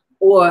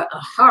or a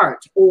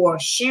heart or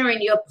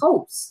sharing your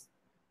posts,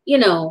 you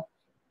know.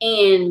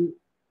 And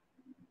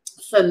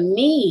for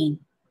me,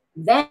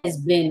 that has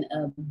been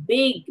a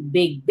big,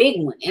 big,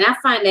 big one. And I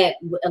find that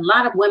a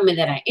lot of women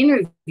that I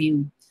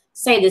interview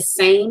say the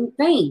same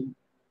thing.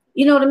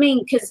 You know what I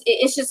mean? Because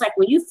it's just like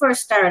when you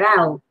first start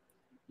out,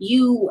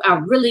 you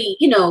are really,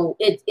 you know,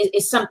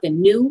 it's something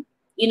new.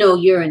 You know,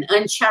 you're in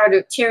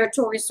uncharted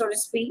territory, so to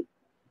speak,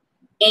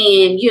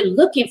 and you're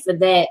looking for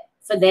that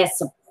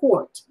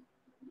support.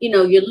 You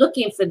know, you're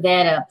looking for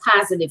that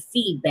positive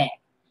feedback.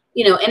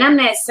 You know, and I'm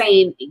not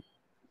saying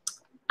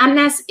I'm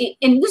not,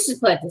 and this is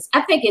put this.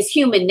 I think it's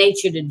human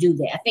nature to do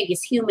that. I think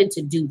it's human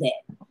to do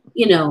that.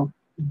 You know,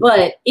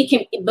 but it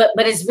can, but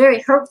it's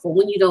very hurtful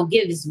when you don't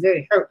get it. It's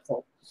very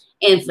hurtful,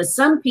 and for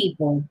some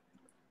people,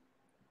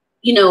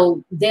 you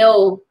know,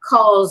 they'll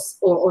cause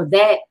or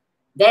that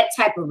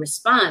type of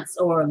response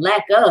or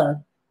lack of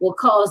will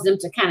cause them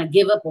to kind of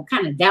give up or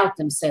kind of doubt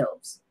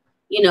themselves,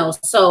 you know.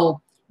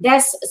 So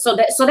that's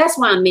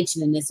why I'm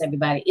mentioning this,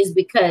 everybody, is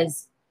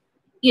because,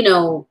 you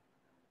know,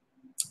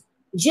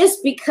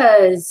 just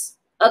because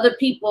other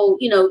people,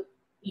 you know,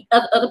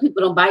 other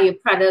people don't buy your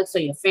products or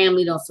your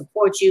family don't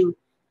support you,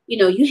 you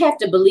know, you have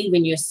to believe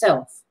in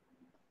yourself.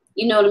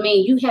 You know what I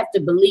mean? You have to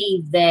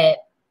believe that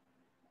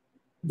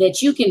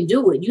you can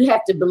do it. You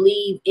have to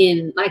believe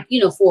in, like, you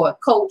know, for a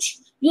coach,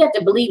 you have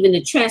to believe in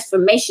the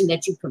transformation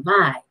that you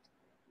provide.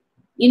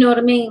 You know what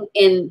I mean?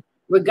 And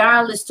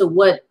regardless to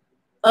what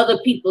other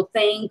people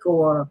think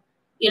or,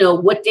 you know,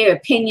 what their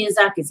opinions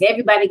are, because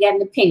everybody got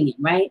an opinion,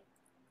 right?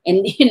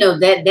 And, you know,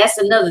 that's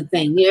another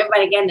thing. You know,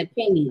 everybody got an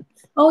opinion.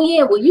 Oh,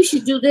 yeah, well, you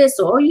should do this,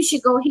 or you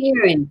should go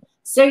here and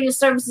sell your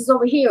services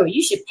over here, or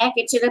you should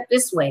package it up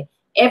this way.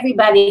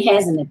 Everybody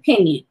has an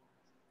opinion,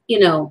 you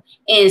know.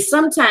 And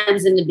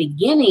sometimes in the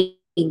beginning,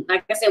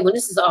 like I said, when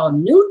this is all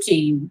new to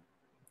you,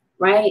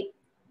 right?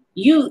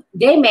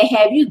 They may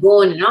have you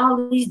going in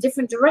all these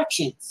different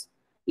directions.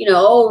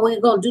 Oh,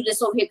 we're gonna do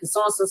this over here because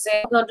so and so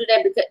said we're gonna do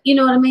that because you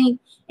know what I mean.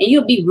 And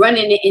you'll be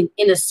running it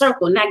in a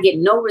circle, not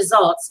getting no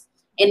results.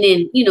 And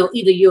then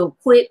either you'll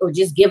quit or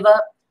just give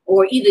up,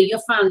 or either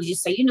you'll finally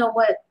just say, you know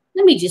what,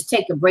 let me just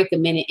take a break a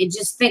minute and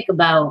just think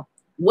about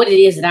what it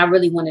is that I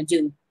really want to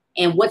do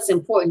and what's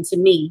important to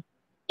me,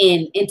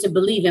 and to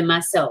believe in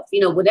myself.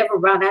 Whatever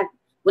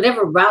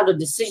route or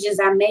decisions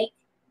I make,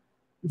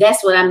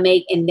 that's what I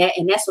make, and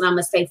that's what I'm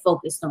gonna stay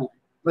focused on,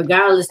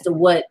 regardless of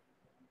what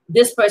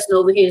this person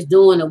over here is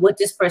doing or what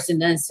this person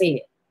done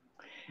said.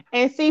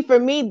 And see, for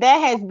me, that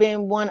has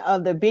been one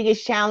of the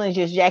biggest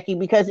challenges, Jackie,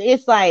 because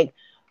it's like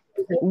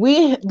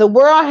the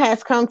world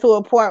has come to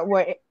a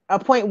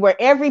point where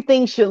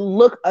everything should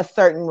look a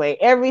certain way.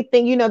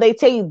 Everything, they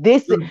tell you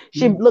this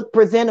should look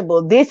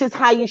presentable. This is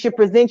how you should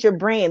present your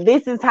brand.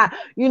 This is how,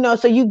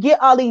 so you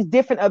get all these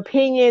different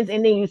opinions,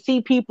 and then you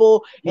see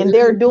people and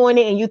they're doing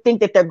it, and you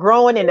think that they're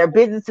growing and their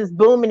business is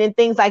booming and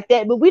things like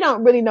that. But we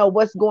don't really know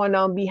what's going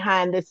on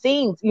behind the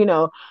scenes,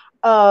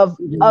 of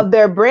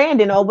their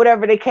branding or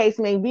whatever the case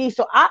may be.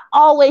 So I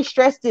always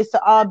stress this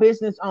to all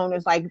business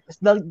owners, like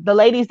the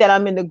ladies that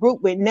I'm in the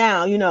group with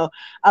now.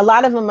 A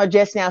lot of them are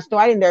just now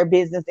starting their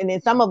business, and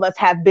then some of us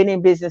have been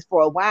in business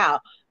for a while.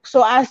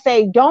 So I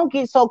say, don't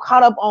get so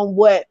caught up on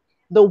what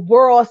the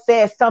world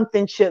says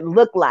something should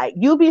look like.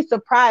 You'll be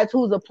surprised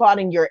who's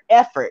applauding your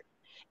effort.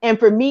 And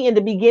for me, in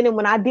the beginning,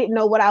 when I didn't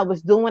know what I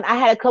was doing, I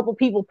had a couple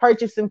people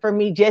purchasing from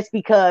me just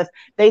because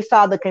they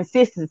saw the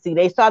consistency.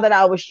 They saw that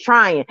I was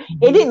trying.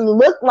 It didn't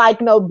look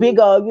like no big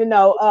old,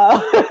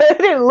 it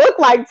didn't look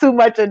like too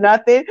much or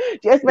nothing.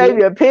 Just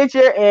maybe a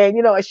picture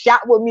and, a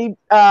shot with me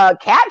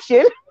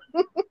caption.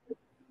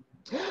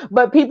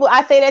 But people,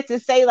 I say that to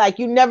say, like,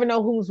 you never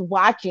know who's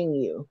watching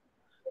you.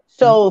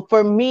 So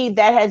for me,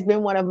 that has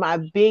been one of my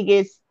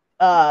biggest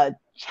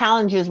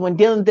challenges when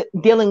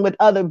dealing with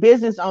other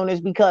business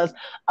owners, because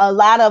a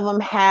lot of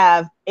them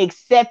have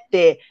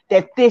accepted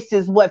that this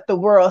is what the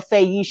world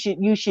say you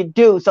should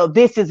do, so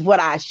this is what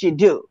I should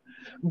do,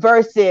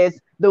 versus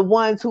the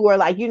ones who are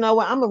like, you know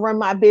what, I'm gonna run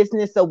my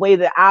business the way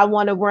that I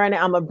want to run it.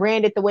 I'm gonna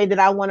brand it the way that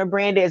I want to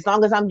brand it. As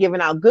long as I'm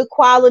giving out good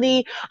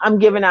quality, I'm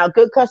giving out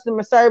good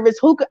customer service,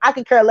 I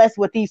could care less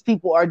what these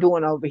people are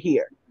doing over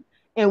here.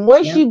 And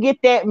once you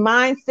get that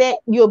mindset,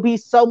 you'll be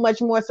so much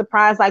more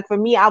surprised. Like for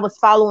me, I was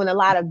following a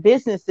lot of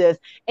businesses,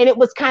 and it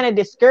was kind of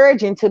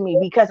discouraging to me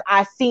because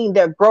I seen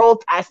their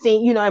growth. I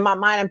seen, in my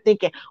mind, I'm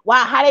thinking,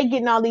 wow, how they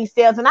getting all these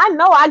sales? And I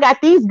know I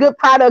got these good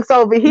products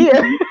over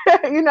here,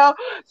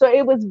 so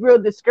it was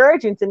real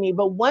discouraging to me.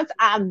 But once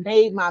I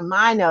made my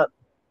mind up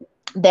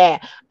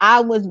that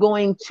I was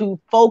going to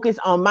focus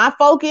on my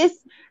focus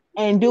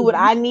and do what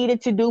I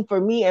needed to do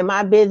for me and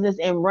my business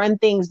and run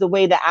things the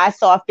way that I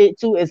saw fit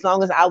to, as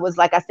long as I was,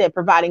 like I said,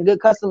 providing good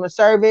customer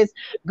service,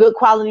 good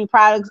quality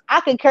products.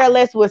 I could care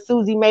less what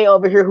Susie May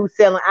over here, who's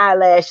selling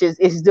eyelashes,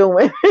 is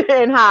doing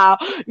and how,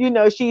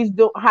 she's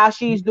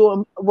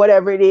doing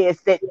whatever it is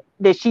that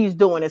she's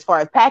doing as far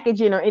as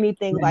packaging or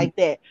anything like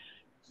that.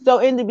 So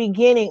in the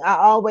beginning, I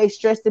always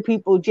stress to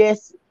people,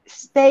 just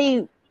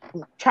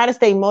try to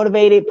stay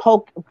motivated,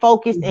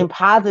 focused, and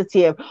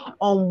positive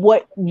on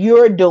what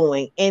you're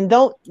doing, and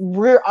don't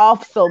rear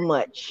off so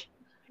much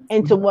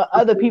into what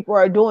other people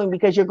are doing,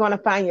 because you're going to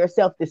find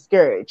yourself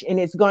discouraged, and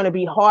it's going to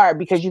be hard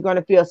because you're going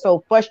to feel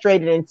so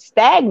frustrated and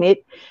stagnant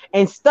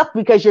and stuck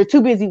because you're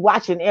too busy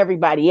watching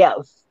everybody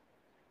else.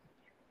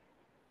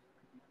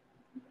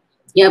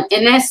 Yep.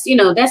 And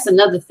that's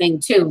another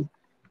thing too,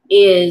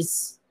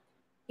 is,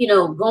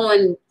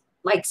 going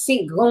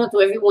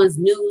through everyone's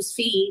news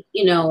feed,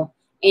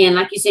 and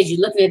like you said, you're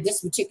looking at this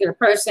particular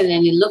person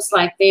and it looks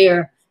like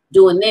they're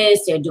doing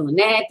this, they're doing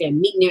that, they're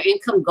meeting their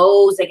income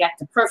goals, they got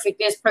the perfect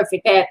this,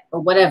 perfect that,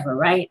 or whatever,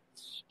 right?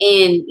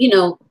 And,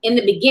 in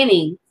the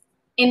beginning,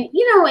 and,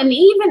 and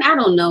even, I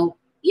don't know,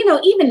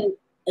 even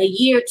a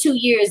year, 2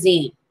 years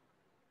in,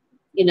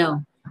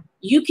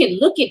 you can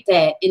look at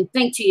that and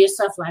think to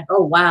yourself like,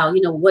 oh, wow,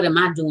 what am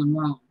I doing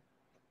wrong?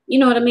 You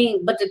know what I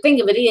mean? But the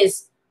thing of it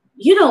is,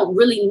 you don't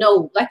really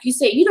know, like you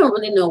said, you don't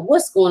really know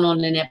what's going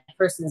on in that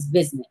person's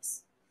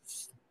business.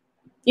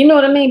 You know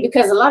what I mean?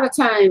 Because a lot of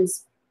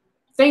times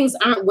things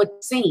aren't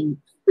what seem.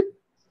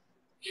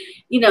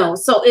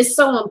 So it's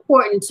so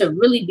important to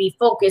really be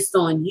focused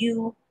on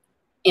you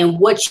and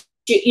what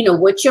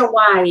what your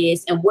why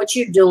is and what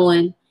you're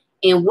doing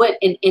and what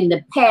in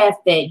the path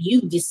that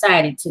you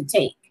decided to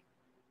take.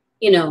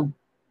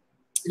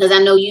 Because I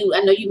know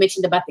you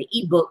mentioned about the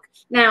ebook.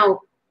 Now,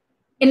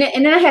 and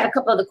then I had a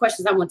couple other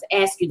questions I want to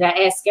ask you that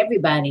I ask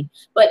everybody.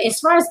 But as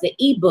far as the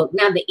ebook,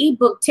 now the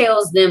ebook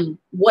tells them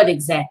what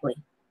exactly?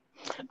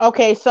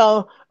 Okay,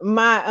 so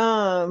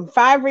my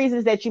 5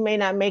 reasons that you may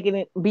not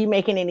be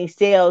making any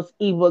sales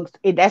ebooks,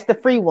 that's the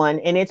free one,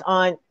 and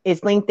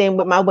it's linked in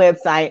with my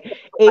website.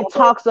 It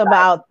talks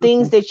about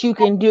things that you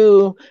can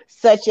do,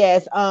 such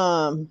as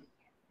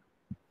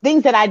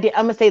things that I did,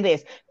 I'm gonna say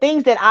this,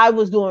 things that I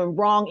was doing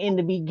wrong in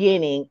the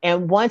beginning.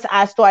 And once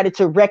I started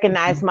to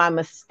recognize my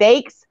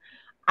mistakes,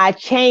 I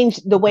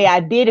changed the way I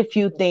did a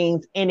few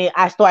things, and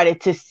I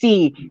started to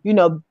see,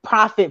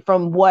 profit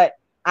from what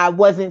I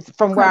wasn't,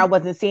 from where I Okay.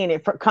 wasn't seeing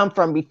it come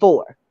from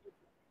before.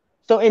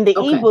 So in the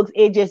Okay. ebooks,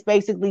 it just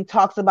basically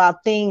talks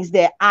about things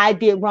that I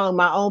did wrong,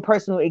 my own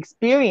personal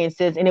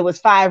experiences. And it was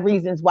 5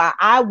 reasons why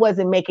I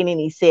wasn't making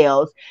any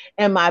sales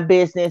in my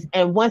business.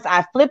 And once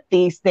I flipped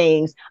these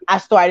things, I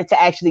started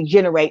to actually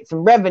generate some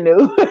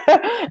revenue.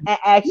 And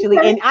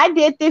Okay. I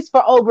did this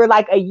for over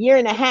like a year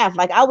and a half.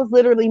 Like I was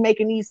literally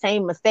making these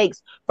same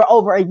mistakes for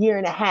over a year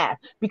and a half.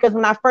 Because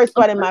when I first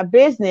started Okay. my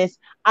business,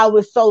 I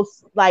was so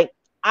like,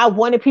 I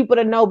wanted people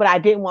to know, but I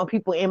didn't want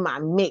people in my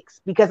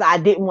mix because I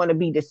didn't want to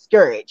be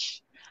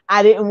discouraged.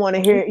 I didn't want to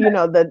hear,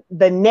 the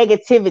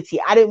negativity.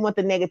 I didn't want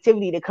the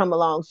negativity to come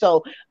along.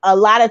 So a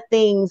lot of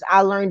things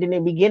I learned in the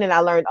beginning, I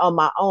learned on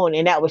my own,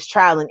 and that was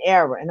trial and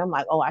error. And I'm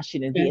like, oh, I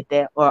shouldn't have Okay. did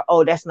that, or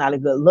oh, that's not a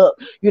good look.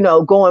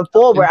 Going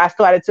forward, Okay. I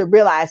started to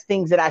realize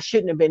things that I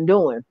shouldn't have been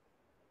doing.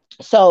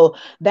 So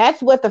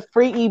that's what the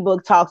free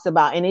ebook talks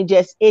about, and it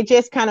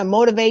just kind of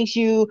motivates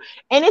you,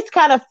 and it's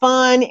kind of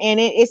fun, and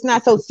it's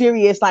not so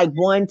serious like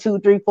 1 2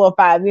 3 4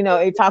 5.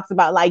 It talks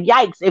about like,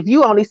 yikes, if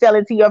you only sell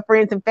it to your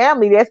friends and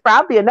family, that's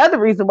probably another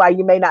reason why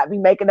you may not be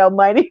making no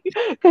money,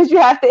 because you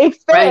have to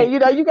expand. Right.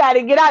 You got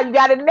to get out, you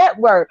got to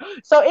network.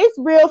 So it's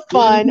real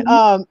fun.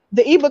 Mm-hmm.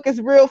 The ebook is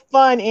real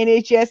fun, and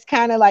it's just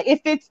kind of like,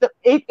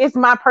 it's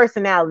my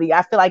personality.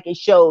 I feel like it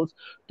shows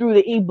through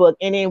the ebook.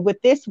 And then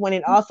with this one,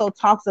 it also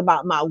talks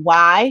about my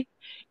why.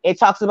 It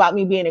talks about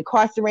me being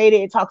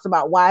incarcerated. It talks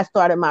about why I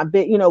started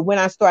when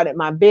I started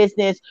my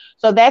business.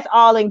 So that's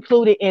all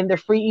included in the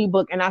free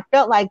ebook. And I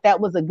felt like that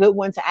was a good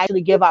one to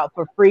actually give out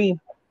for free,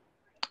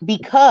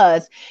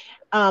 because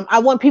I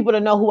want people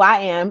to know who I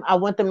am. I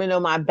want them to know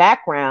my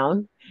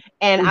background.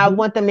 And I Mm-hmm.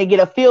 want them to get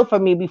a feel for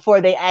me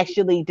before they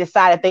actually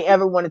decide if they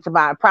ever wanted to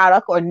buy a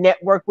product or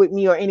network with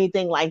me or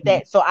anything like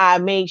that. So I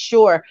made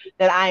sure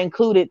that I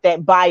included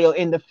that bio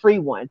in the free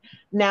one.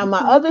 Now,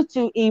 my Okay. other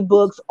two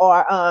ebooks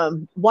are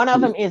one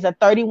of them is a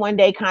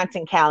 31-day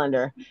content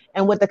calendar.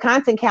 And with the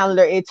content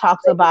calendar, it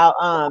talks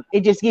about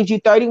it just gives you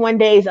 31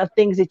 days of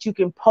things that you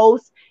can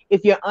post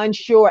if you're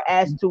unsure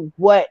as to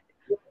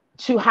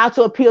how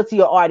to appeal to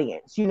your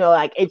audience.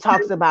 Like it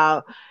talks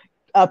about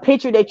a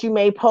picture that you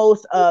may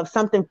post of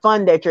something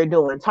fun that you're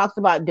doing. Talks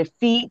about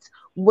defeats,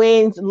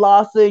 wins,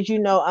 losses,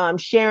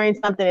 sharing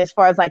something as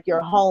far as like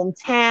your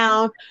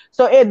hometown.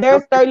 So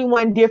there's Okay.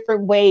 31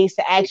 different ways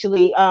to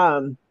actually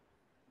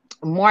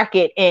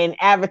market and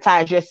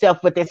advertise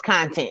yourself with this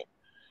content.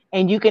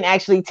 And you can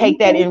actually take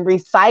that Okay. and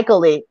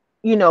recycle it,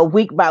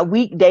 week by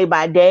week, day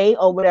by day,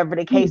 or whatever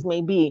the case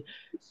may be.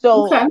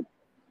 So Okay.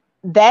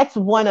 that's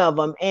one of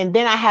them. And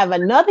then I have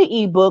another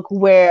ebook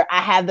where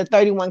I have the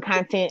 31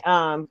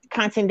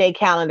 content day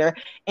calendar,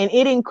 and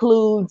it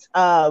includes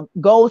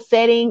goal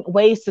setting,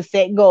 ways to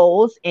set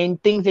goals and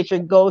things that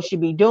your goals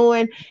should be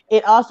doing.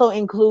 It also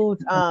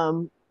includes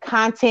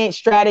content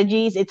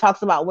strategies. It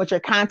talks about what your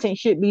content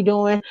should be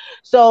doing.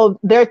 So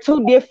they're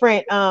two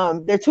different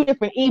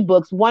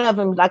ebooks. One of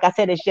them, like I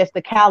said, is just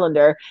the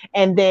calendar,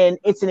 and then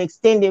it's an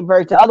extended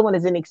version. The other one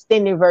is an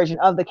extended version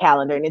of the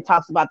calendar, and it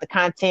talks about the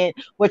content,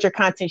 what your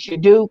content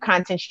should do,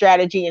 content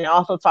strategy, and it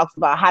also talks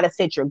about how to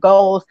set your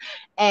goals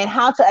and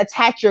how to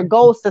attach your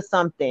goals to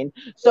something.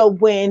 So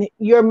when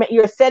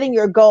you're setting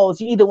your goals,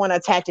 you either want to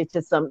attach it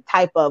to some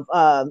type of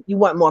you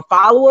want more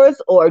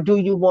followers, or do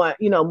you want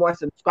more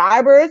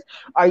subscribers?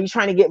 Are you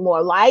trying to get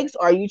more likes?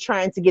 Are you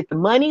trying to get the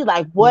money?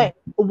 Like what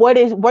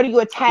are you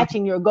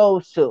attaching your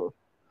goals to?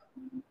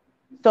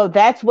 So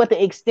that's what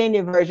the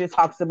extended version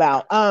talks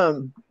about.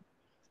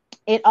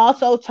 It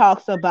also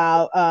talks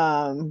about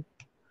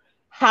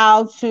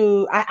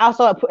I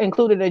also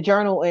included a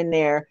journal in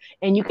there,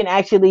 and you can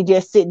actually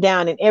just sit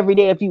down, and every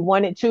day if you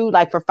wanted to,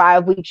 like for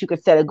 5 weeks, you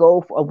could set a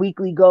goal, for a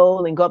weekly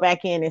goal, and go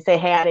back in and say,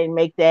 hey, I didn't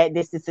make that,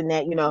 this and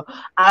that.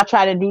 I'll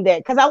try to do that,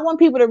 because I want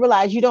people to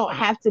realize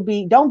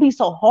don't be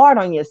so hard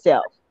on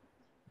yourself.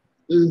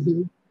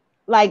 Mm-hmm.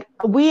 Like,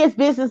 we as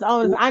business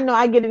owners, I know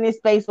I get in this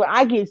space where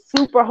I get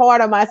super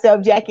hard on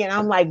myself, Jackie, and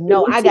I'm like,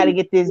 no, Me I got to too.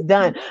 get this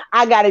done.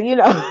 I got to,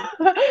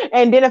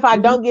 and then if I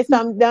Me don't get too.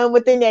 something done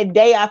within that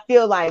day, I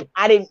feel like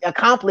I didn't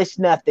accomplish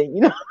nothing.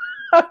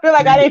 I feel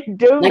like I didn't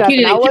do Like you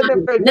nothing. I didn't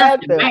wasn't accomplish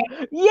nothing, productive. right?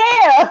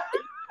 Yeah.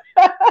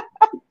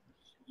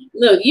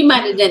 Look, you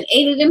might have done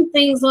 8 of them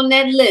things on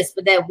that list,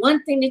 but that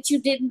one thing that you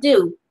didn't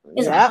do,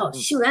 it's like, Yep. oh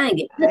shoot, I ain't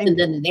get I nothing ain't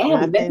done today. I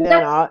haven't been nothing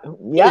done. productive. All,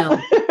 You yep. know,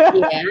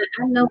 yeah,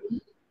 I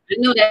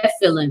know that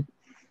feeling.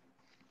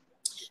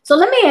 So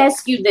let me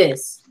ask you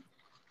this.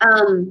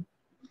 Um,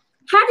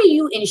 how do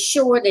you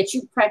ensure that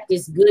you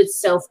practice good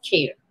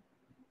self-care?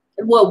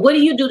 Well, what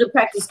do you do to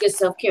practice good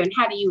self-care, and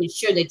how do you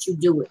ensure that you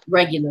do it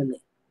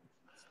regularly?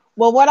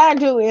 Well, what I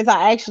do is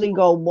I actually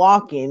go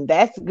walking.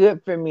 That's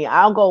good for me.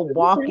 I'll go Okay.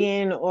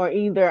 walking, or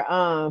either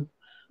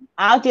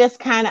I'll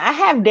just I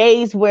have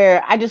days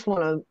where I just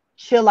want to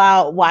chill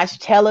out, watch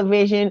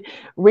television,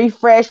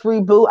 refresh,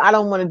 reboot. I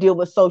don't want to deal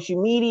with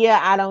social media.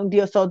 I don't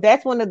deal. So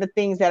that's one of the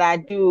things that I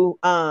do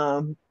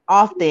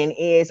often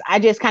is I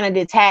just kind of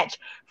detach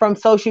from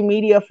social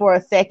media for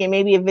a second.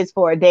 Maybe if it's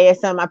for a day or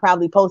something, I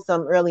probably post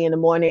something early in the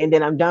morning and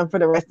then I'm done for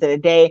the rest of the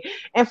day.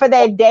 And for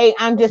that day,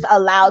 I'm just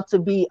allowed to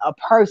be a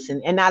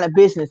person and not a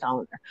business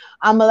owner.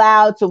 I'm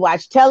allowed to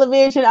watch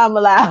television. I'm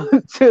allowed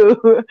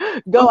to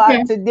go Okay.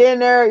 out to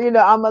dinner.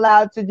 I'm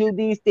allowed to do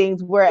these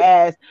things.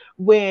 Whereas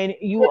when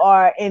you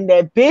are in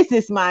that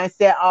business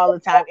mindset all the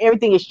time,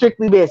 everything is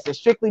strictly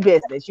business.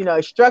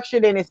 It's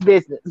structured and it's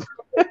business.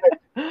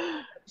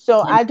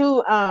 So I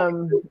do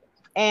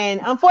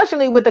and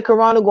unfortunately with the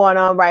corona going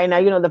on right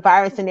now, the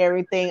virus and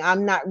everything,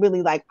 I'm not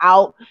really like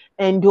out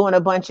and doing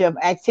a bunch of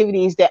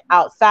activities that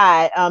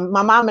outside.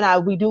 My mom and I,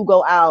 we do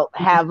go out,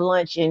 have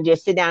lunch and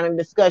just sit down and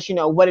discuss,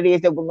 what it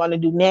is that we're going to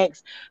do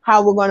next,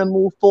 how we're going to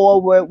move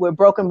forward. We're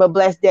broken but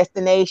blessed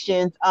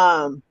destinations.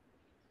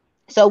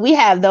 So we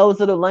have those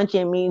little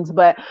luncheon meetings,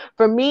 but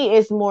for me,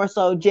 it's more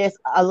so just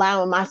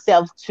allowing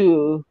myself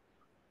to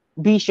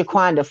be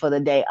Shaquanda for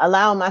the day,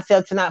 allowing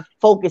myself to not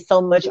focus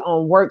so much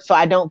on work so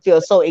I don't feel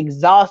so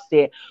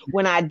exhausted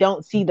when I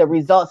don't see the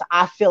results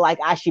I feel like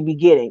I should be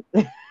getting.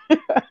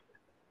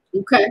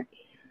 Okay.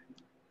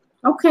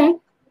 Okay.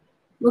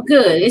 Well,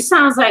 good. It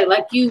sounds like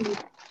you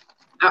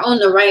are on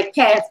the right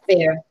path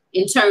there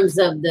in terms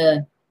of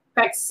the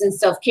practicing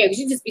self-care. Because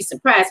you'd just be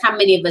surprised how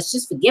many of us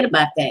just forget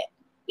about that.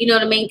 You know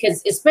what I mean?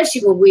 Because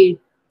especially when we're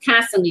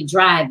constantly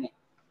driving,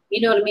 you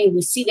know what I mean?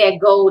 We see that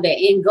goal, that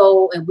end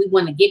goal, and we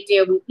want to get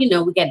there. We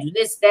got to do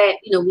this, that.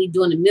 We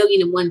doing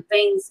 1,000,001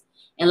 things.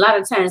 And a lot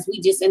of times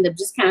we just end up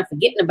just kind of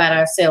forgetting about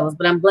ourselves.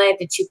 But I'm glad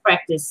that you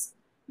practice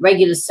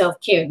regular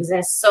self-care because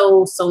that's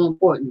so, so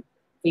important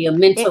for your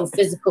mental,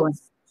 physical, and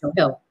spiritual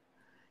health.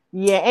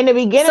 Yeah, in the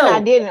beginning I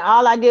So, didn't.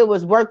 All I did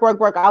was work, work,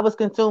 work. I was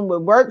consumed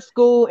with work,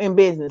 school, and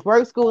business.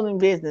 Work, school, and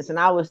business, and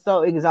I was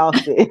so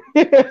exhausted.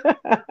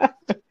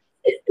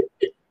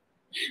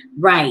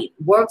 right.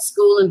 Work,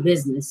 school, and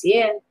business.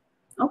 Yeah.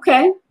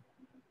 Okay.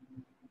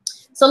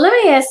 So let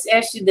me ask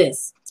you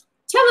this.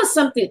 Tell us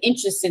something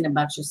interesting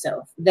about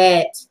yourself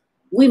that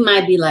we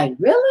might be like,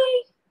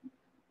 really?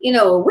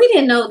 We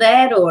didn't know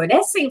that, or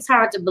that seems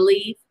hard to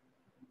believe.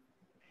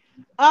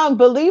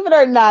 Believe it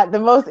or not, the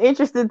most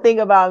interesting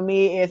thing about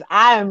me is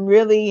I am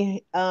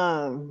really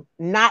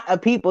not a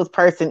people's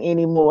person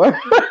anymore.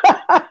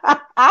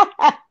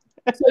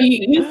 So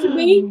you used to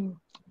be?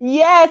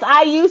 Yes,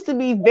 I used to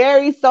be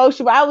very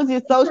social. I was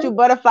just social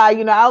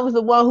butterfly. I was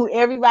the one who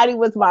everybody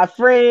was my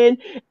friend.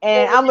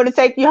 And I'm going to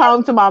take you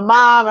home to my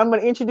mom. I'm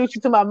going to introduce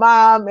you to my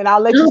mom and I'll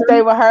let you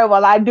stay with her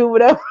while I do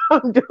whatever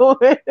I'm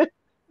doing.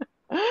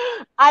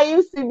 I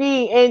used to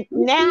be, and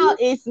now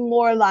it's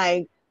more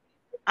like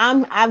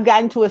I've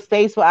gotten to a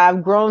space where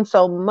I've grown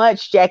so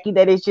much, Jackie,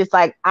 that it's just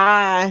like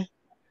I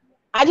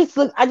just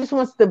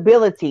want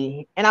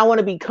stability and I want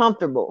to be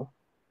comfortable.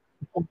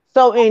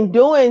 So in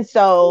doing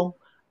so,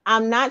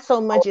 I'm not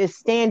so much as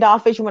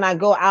standoffish when I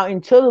go out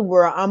into the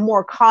world. I'm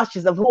more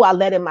cautious of who I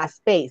let in my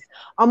space.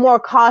 I'm more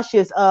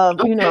cautious of,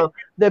 Okay.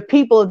 the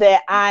people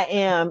that I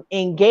am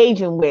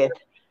engaging with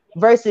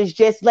versus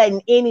just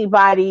letting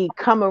anybody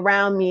come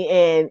around me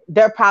and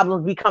their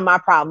problems become my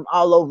problem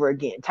all over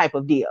again type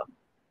of deal.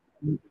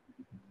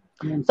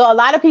 So a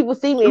lot of people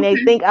see me and they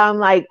think I'm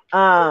like,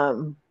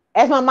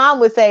 as my mom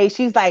would say,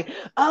 she's like,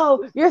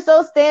 "Oh, you're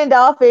so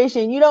standoffish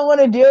and you don't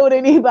want to deal with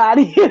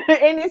anybody."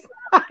 And it's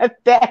not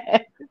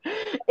that.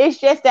 It's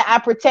just that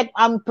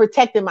I'm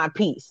protecting my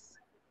peace.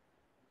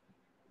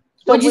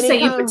 So Would you when it say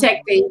you comes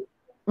protecting?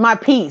 my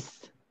peace.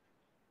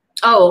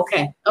 Oh,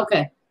 okay.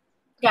 Okay.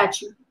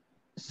 Got you.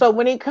 So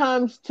when it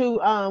comes to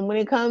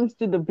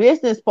the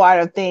business part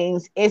of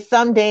things, it's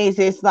some days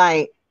it's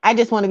like I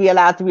just want to be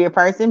allowed to be a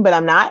person, but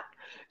I'm not.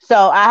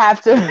 So I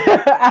have to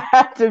I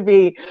have to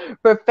be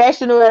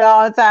professional at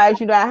all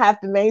times. I have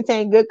to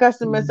maintain good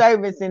customer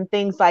service and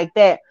things like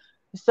that.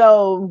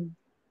 So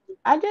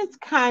I just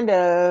kind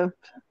of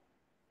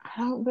I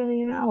don't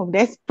really know.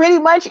 That's pretty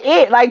much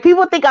it. Like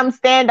people think I'm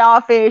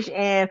standoffish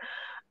and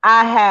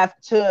I have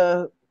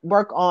to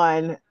work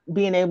on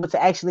being able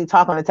to actually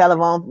talk on the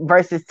telephone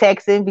versus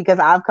texting because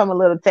I've become a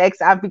little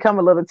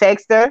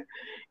texter.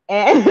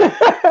 And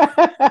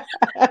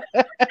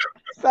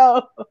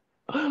so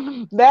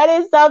that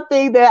is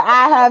something that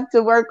I have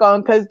to work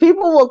on because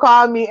people will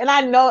call me and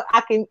I know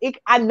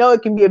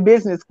it can be a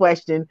business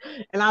question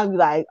and I'll be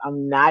like,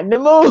 I'm not in the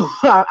mood.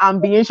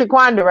 I'm being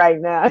Shaquanda right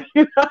now.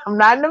 I'm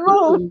not in the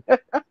mood. Mhm.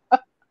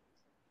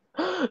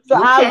 So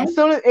Okay.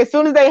 as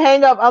soon as they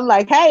hang up, I'm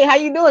like, "Hey, how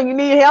you doing? You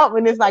need help?"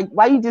 And it's like,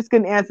 "Why you just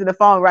couldn't answer the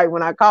phone right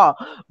when I call?"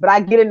 But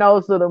I get in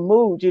those little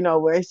moods,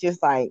 where it's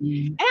just like,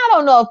 and I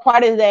don't know if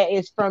part of that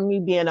is from me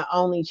being an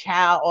only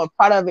child, or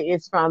part of it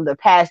is from the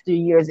past 3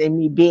 years and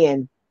me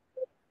being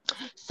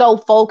so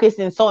focused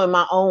and so in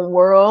my own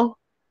world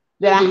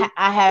that Mm-hmm.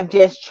 I have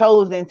just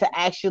chosen to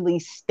actually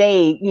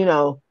stay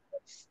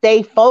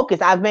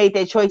focused. I've made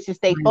that choice to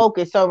stay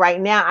focused. So right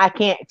now, I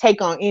can't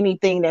take on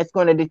anything that's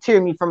going to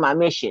deter me from my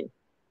mission.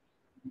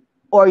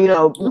 or, you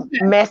know, Okay.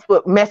 mess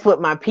with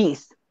my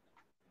peace.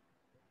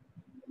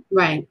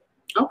 Right.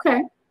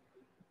 Okay.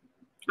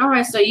 All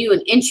right. So you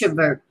an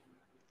introvert.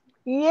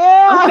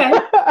 Yeah. Okay.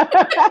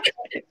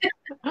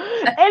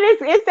 And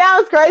it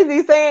sounds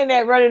crazy saying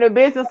that, running a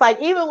business. Like,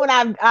 even when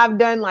I've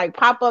done like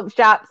pop-up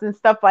shops and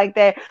stuff like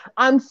that,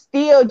 I'm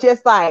still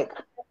just like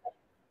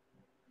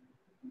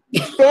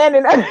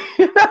standing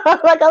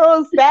like a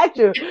little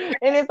statue.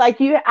 And it's like,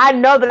 I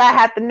know that I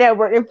have to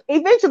network. And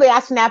eventually I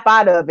snap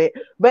out of it.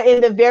 But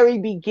in the very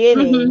Mm-hmm.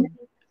 beginning,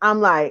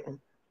 I'm like,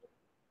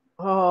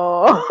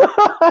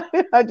 oh,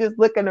 I'm just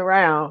looking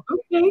around.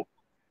 Okay.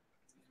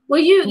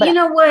 Well, you But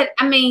know what?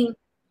 I mean,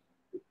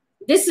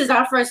 this is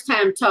our first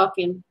time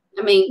talking.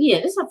 I mean, yeah,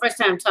 this is our first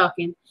time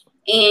talking,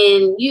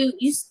 and you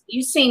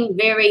seem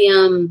very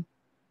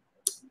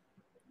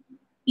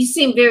you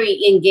seem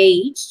very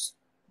engaged.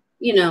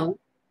 You know,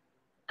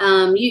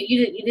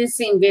 you didn't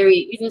seem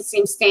you didn't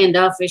seem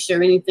standoffish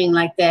or anything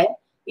like that.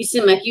 You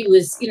seem like you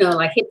was, you know,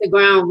 like hit the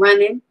ground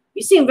running.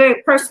 You seem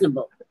very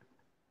personable.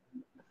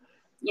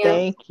 You know,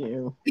 thank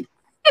you.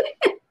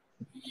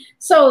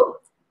 so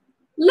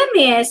let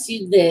me ask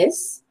you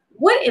this: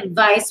 what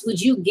advice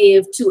would you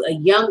give to a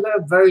younger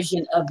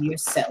version of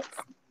yourself?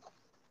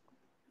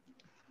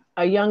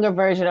 A younger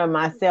version of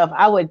myself,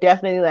 I would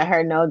definitely let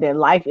her know that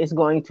life is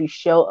going to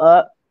show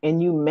up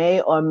and you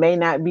may or may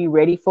not be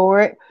ready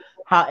for it.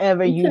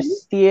 However, you Okay.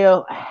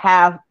 still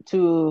have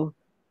to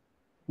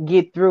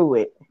get through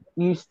it.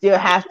 You still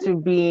have to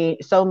be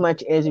so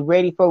much as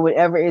ready for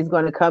whatever is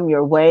going to come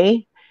your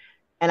way.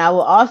 And I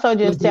will also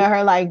just Mm-hmm. tell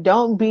her, like,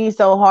 don't be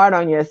so hard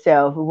on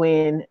yourself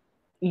when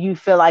you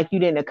feel like you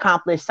didn't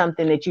accomplish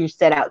something that you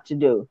set out to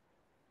do.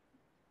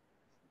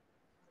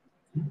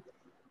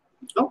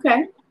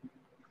 Okay.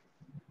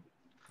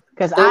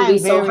 Because Don't I be am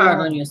so very hard hard.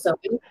 on yourself.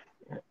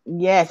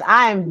 Yes,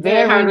 I am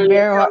Very very, hard on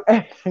very yourself.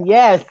 hard.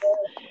 Yes.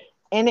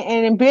 And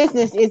in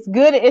business, it's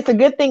good. It's a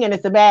good thing and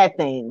it's a bad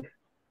thing.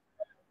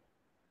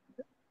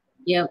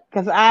 Yep.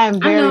 Because I am I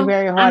very, know.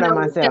 very I hard on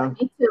know. Yeah, myself.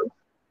 me too.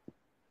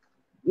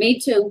 Me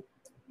too.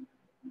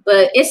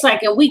 But it's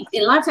like, a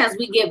lot of times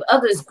we give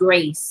others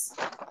grace,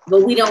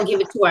 but we don't give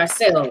it to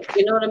ourselves.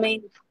 You know what I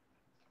mean?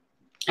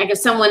 Like if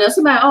someone else,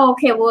 somebody, oh,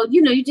 okay, well,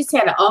 you know, you just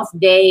had an off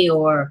day,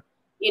 or,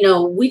 you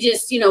know, we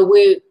just, you know,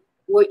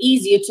 we're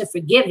easier to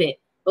forgive it.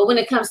 But when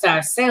it comes to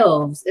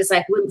ourselves, it's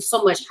like we're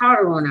so much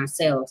harder on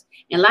ourselves.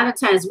 And a lot of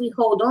times we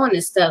hold on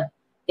to stuff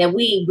that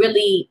we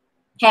really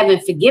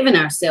haven't forgiven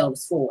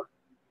ourselves for.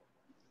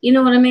 You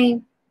know what I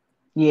mean?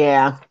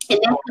 Yeah. And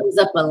that comes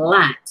up a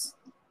lot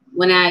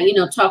when I, you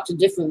know, talk to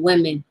different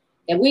women,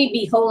 that we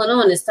be holding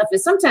on to stuff. And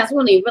sometimes we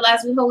don't even realize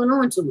we're holding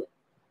on to it,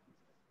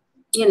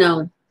 you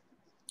know.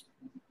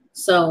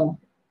 So,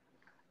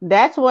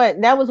 That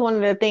was one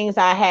of the things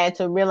I had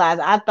to realize.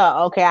 I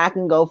thought, okay, I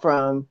can go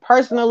from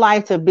personal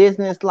life to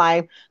business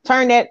life,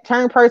 turn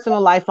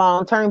personal life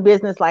on, turn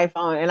business life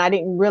on. And I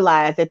didn't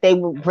realize that they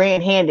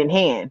ran hand in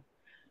hand.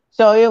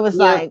 So it was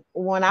yep. like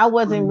when I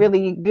wasn't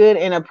really good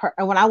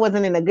when I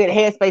wasn't in a good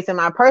headspace in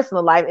my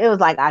personal life, it was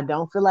like, I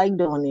don't feel like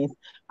doing this.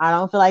 I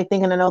don't feel like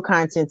thinking of no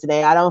content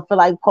today. I don't feel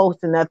like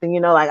posting nothing,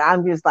 like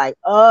I'm just like,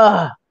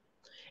 ugh.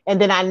 And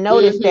then I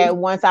noticed Mm-hmm. that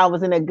once I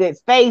was in a good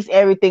space,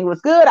 everything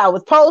was good. I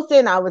was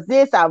posting, I was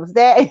this, I was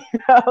that,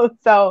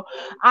 So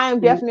I am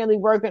definitely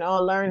working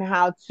on learning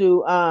how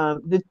to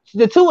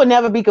the two will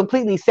never be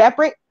completely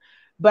separate,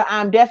 but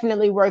I'm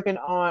definitely working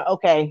on,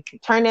 okay,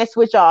 turn that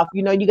switch off.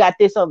 You got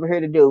this over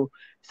here to do.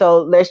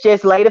 So let's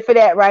just later for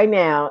that right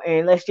now,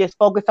 and let's just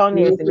focus on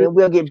this, and Mm-hmm. then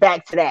we'll get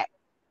back to that.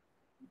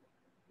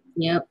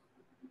 Yep.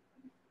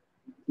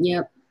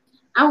 Yep.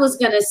 I was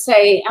gonna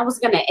say, I was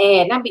gonna add,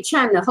 and I'll be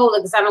trying to hold it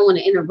because I don't want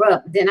to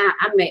interrupt. But then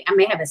I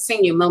may have a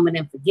senior moment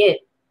and forget.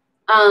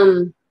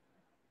 Um,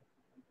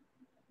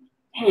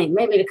 Dang,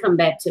 maybe to come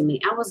back to me.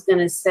 I was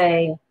gonna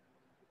say,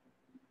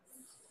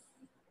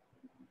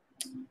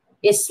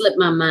 it slipped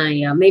my mind,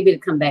 y'all. Maybe to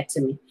come back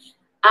to me.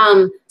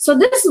 So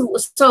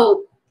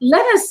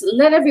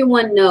let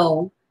everyone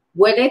know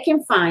where they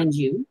can find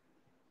you.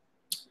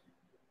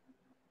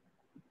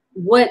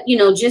 What,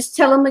 just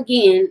tell them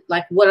again,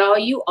 like what all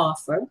you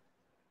offer,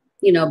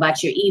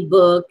 about your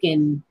ebook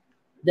and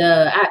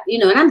and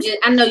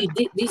I know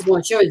these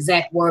weren't your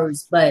exact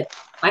words, but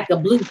like a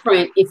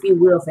blueprint, if you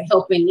will, for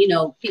helping,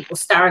 people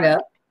start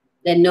up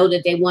that know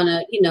that they want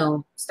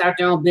to, start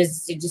their own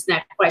business. They're just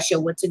not quite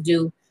sure what to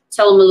do.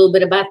 Tell them a little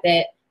bit about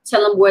that.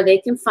 Tell them where they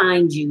can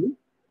find you.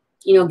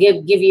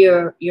 Give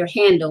your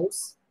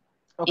handles,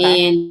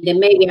 Okay. and then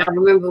maybe I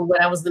remember what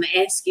I was going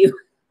to ask you.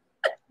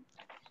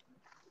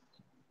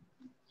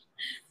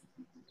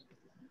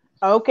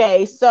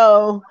 Okay,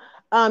 so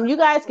you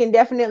guys can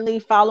definitely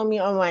follow me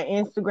on my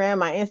Instagram.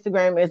 My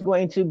Instagram is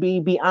going to be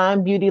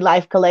Beyond Beauty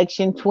Life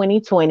Collection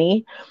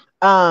 2020.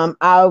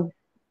 I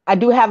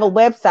do have a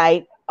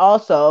website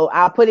also.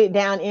 I'll put it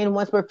down in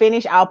once we're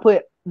finished. I'll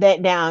put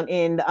that down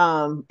in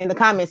the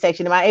comment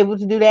section. Am I able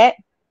to do that?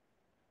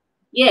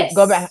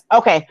 Go back. Yes.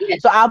 Okay.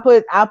 Yes. So I'll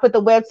put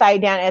the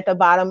website down at the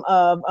bottom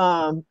of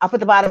I'll put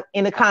the bottom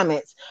in the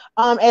comments.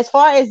 As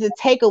far as the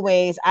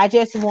takeaways, I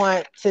just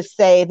want to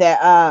say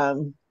that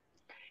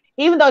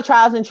even though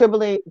trials and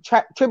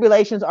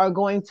tribulations are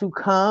going to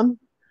come,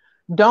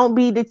 don't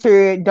be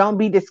deterred, don't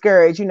be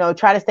discouraged.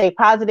 Try to stay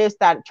positive,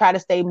 try to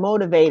stay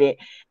motivated.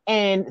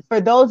 And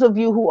for those of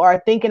you who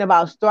are thinking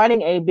about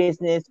starting a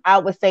business, I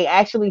would say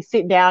actually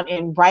sit down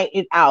and write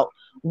it out.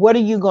 What are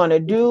you going to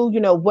do?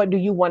 What do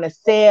you want to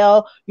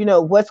sell?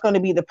 What's going to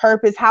be the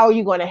purpose? How are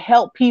you going to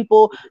help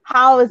people?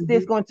 How is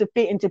this going to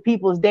fit into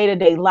people's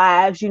day-to-day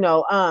lives?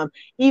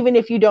 Even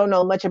if you don't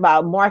know much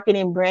about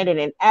marketing, branding,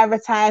 and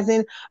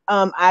advertising,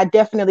 I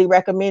definitely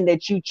recommend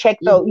that you check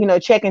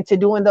into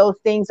doing those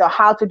things or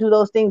how to do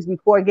those things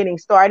before getting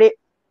started.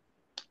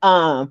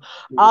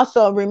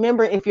 Also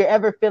remember, if you're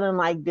ever feeling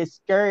like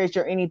discouraged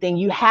or anything,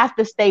 you have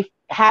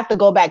to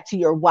go back to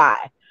your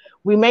why.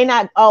 We may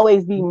not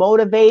always be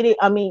motivated.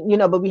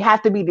 But we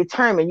have to be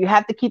determined. You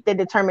have to keep that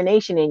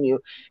determination in you.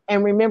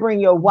 And remembering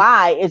your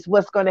why is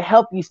what's going to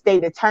help you stay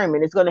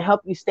determined. It's going to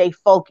help you stay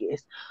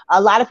focused. A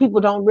lot of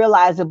people don't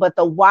realize it, but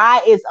the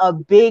why is a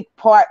big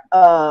part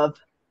of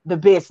the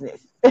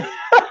business.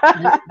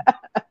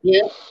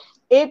 Yep.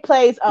 It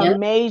plays a Yep.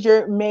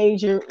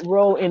 major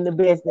role in the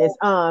business.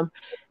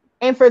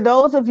 And for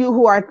those of you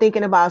who are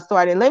thinking about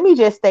starting, let me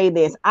just say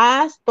this.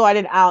 I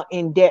started out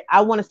in debt.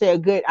 I want to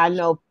say I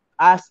know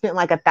I spent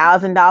like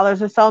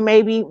 $1,000 or so,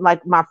 maybe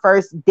like my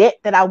first debt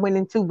that I went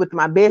into with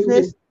my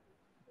business.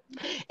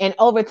 And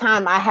over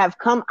time, I have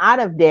come out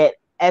of debt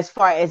as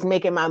far as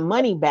making my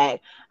money back.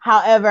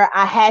 However,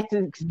 I had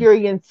to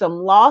experience some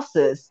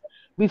losses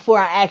before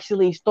I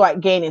actually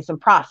start gaining some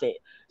profit.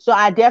 So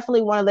I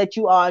definitely want to let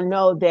you all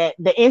know that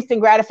the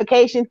instant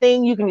gratification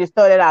thing, you can just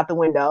throw that out the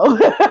window.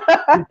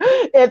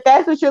 If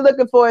that's what you're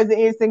looking for, is the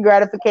instant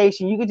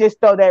gratification, you can just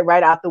throw that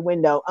right out the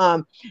window.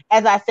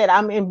 As I said,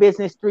 I'm in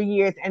business 3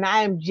 years, and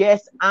I am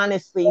just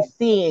honestly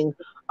seeing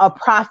a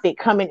profit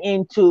coming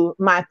into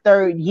my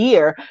 3rd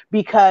year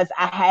because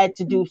I had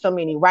to do so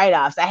many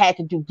write-offs. I had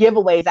to do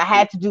giveaways. I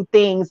had to do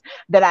things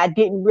that I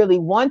didn't really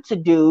want to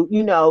do,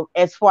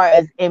 as far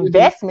as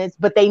investments,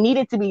 but they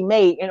needed to be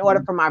made in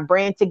order for my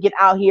brand to get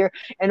out here,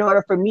 in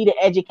order for me to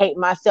educate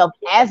myself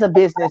as a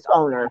business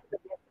owner.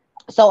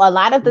 So a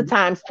lot of the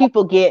times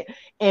people get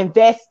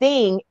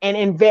investing and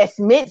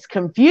investments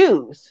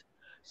confused.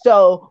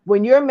 So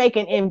when you're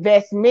making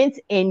investments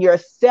in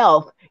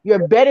yourself,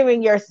 you're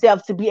bettering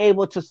yourself to be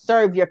able to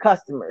serve your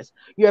customers.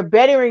 You're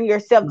bettering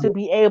yourself to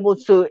be able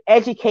to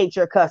educate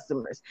your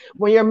customers.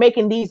 When you're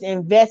making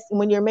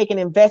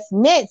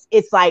investments,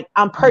 it's like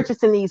I'm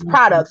purchasing these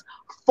products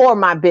for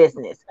my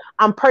business.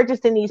 I'm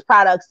purchasing these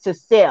products to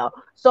sell.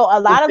 So a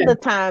lot of the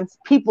times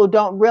people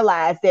don't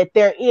realize that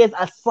there is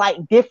a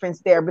slight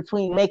difference there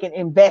between making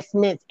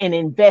investments and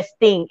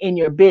investing in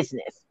your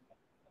business.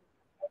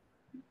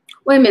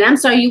 Wait a minute. I'm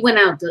sorry. You went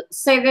out to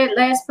say that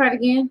last part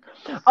again.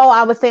 Oh,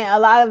 I was saying a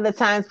lot of the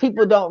times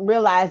people don't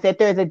realize that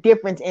there's a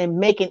difference in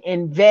making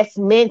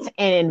investments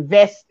and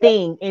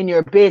investing in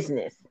your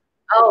business.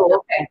 Oh,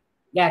 okay.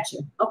 Gotcha.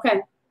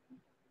 Okay.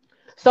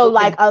 So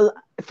Okay.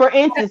 for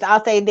instance,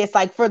 I'll say this,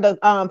 like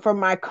for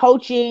my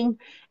coaching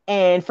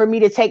and for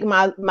me to take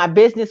my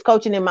business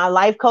coaching and my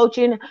life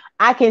coaching,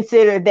 I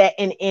consider that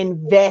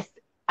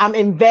I'm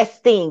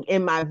investing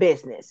in my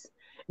business.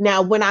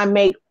 Now, when I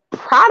make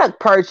product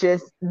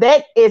purchase,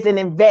 that is an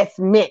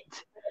investment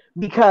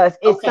because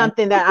it's Okay.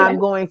 something that Okay. I'm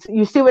going to,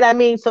 you see what I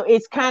mean? So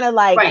it's kind of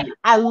like, Right.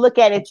 I look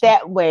at it Gotcha.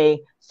 that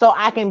way so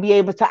I can be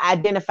able to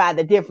identify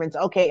the difference.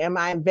 Okay, am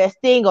I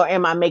investing or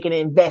am I making an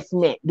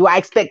investment? Do I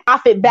expect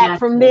profit back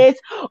from Gotcha. this,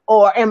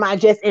 or am I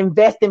just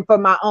investing for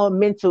my own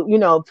mental,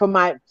 to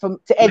Right.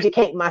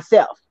 educate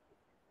myself?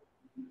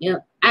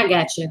 Yep. I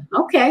got you.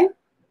 Okay.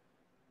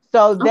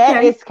 So that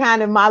Okay. is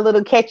kind of my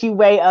little catchy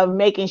way of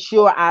making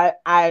sure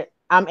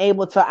I'm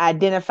able to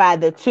identify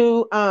the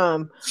two.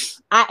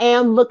 I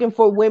am looking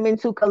for women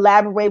to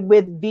collaborate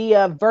with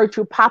via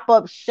virtual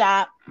pop-up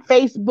shop,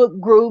 Facebook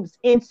groups,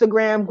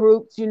 Instagram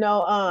groups.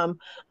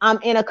 I'm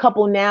in a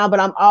couple now, but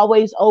I'm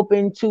always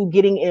open to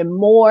getting in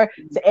more,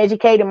 to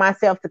educating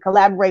myself, to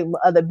collaborate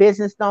with other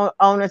business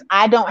owners.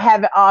 I don't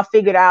have it all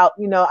figured out.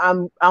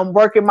 I'm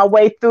working my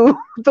way through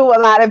through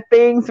a lot of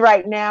things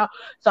right now.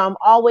 So I'm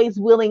always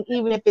willing,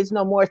 even if it's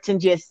no more, to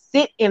just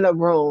sit in a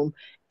room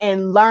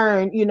and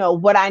learn,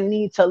 what I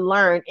need to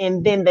learn.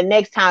 And then the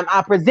next time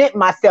I present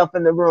myself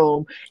in the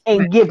room Right.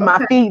 and give my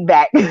Okay.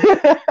 feedback.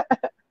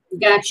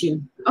 Got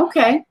you.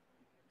 Okay.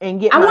 And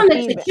get I my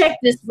wanted to feedback. check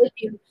this with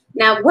you.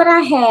 Now, what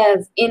I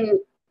have in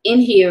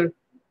here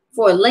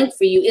for a link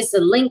for you, it's a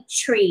link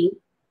tree.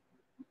 It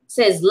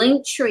says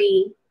link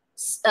tree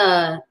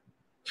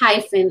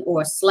hyphen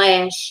or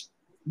slash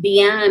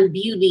Beyond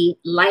Beauty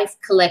Life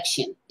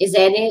Collection. Is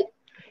that it?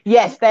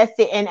 Yes, that's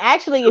it. And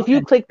actually, if you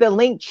Okay. click the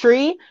link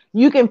tree,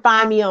 you can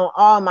find me on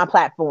all my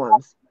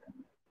platforms.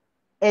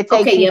 It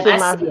Okay. takes you Yep. to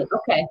I see my. it.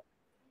 Okay.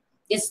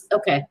 It's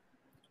okay.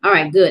 All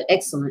right. Good.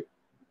 Excellent.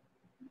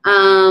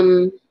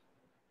 Um.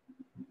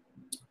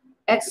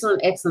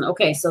 Excellent, excellent.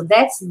 Okay, so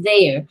that's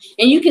there.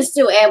 And you can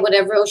still add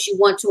whatever else you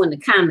want to in the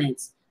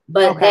comments,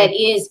 but that Okay.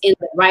 is in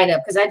the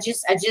write-up because I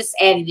just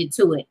added it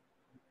to it.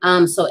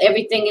 So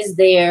everything is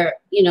there,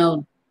 you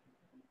know,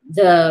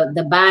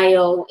 the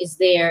bio is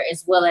there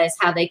as well as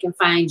how they can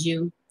find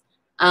you.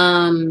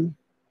 Um,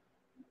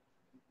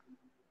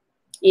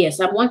 yes,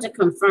 I want to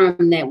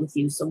confirm that with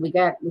you. So we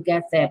got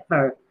that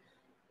part.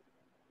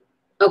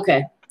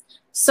 Okay.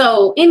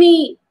 So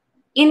any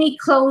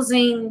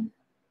closing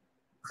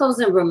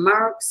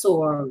remarks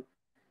or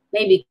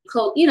maybe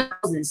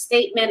closing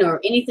statement or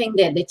anything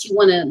that you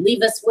want to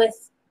leave us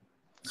with?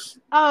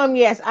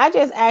 Yes, I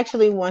just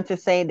actually want to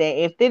say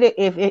that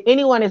if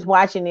anyone is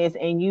watching this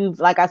and you've,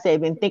 like I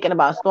said, been thinking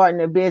about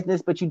starting a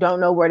business, but you don't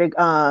know where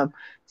to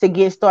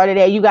get started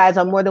at, you guys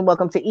are more than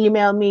welcome to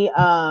email me.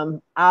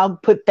 I'll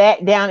put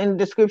that down in the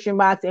description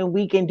box and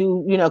we can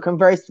do,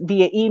 converse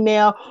via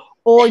email.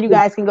 Or you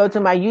guys can go to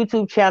my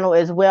YouTube channel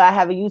as well. I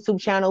have a YouTube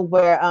channel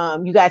where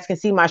you guys can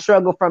see my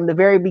struggle from the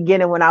very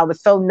beginning when I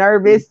was so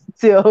nervous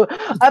till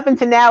up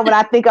until now when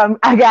I think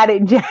I got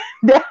it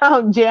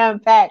down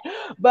jam packed.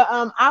 But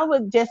I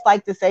would just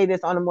like to say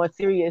this on a more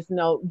serious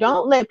note.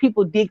 Don't let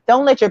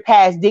your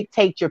past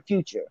dictate your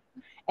future.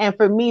 And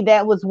for me,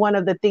 that was one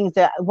of the things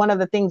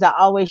I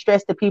always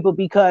stress to people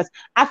because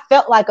I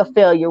felt like a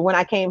failure when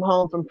I came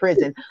home from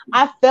prison.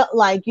 I felt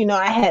like,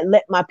 I had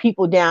let my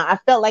people down. I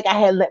felt like I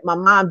had let my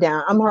mom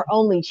down. I'm her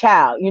only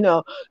child.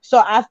 So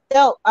I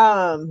felt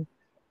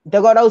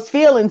there go those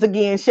feelings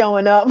again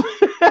showing up.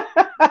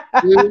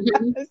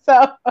 Mm-hmm.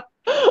 So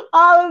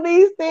all of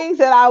these things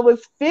that I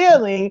was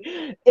feeling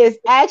is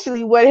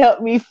actually what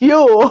helped me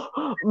fuel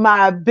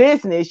my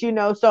business.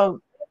 So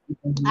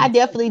I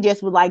definitely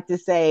just would like to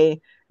say,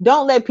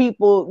 don't let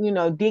people,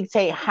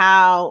 dictate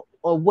how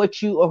or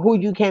what you or who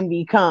you can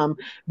become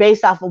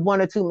based off of one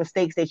or two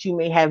mistakes that you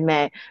may have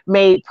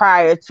made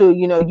prior to,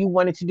 you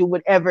wanted to do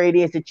whatever it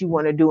is that you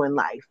want to do in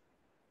life.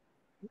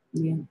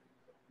 Yeah.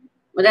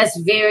 Well, that's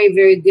very,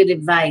 very good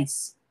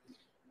advice.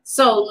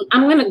 So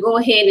I'm going to go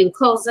ahead and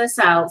close us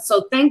out.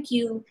 So thank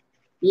you,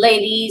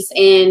 ladies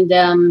and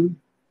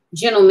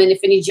gentlemen, if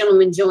any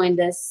gentlemen joined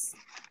us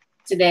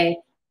today.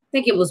 I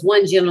think it was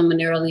one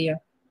gentleman earlier.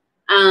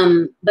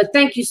 But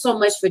thank you so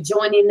much for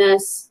joining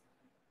us.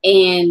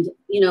 And,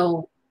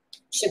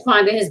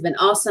 Shaquanda has been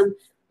awesome.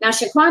 Now,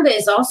 Shaquanda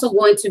is also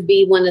going to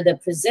be one of the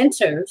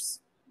presenters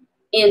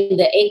in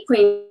the Eight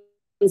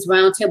Queens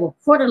Roundtable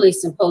Quarterly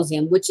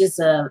Symposium, which is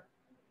a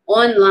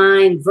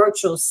online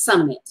virtual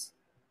summit.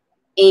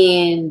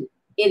 And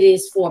it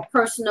is for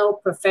personal,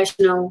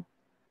 professional,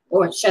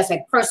 or should I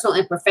say personal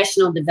and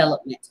professional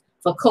development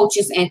for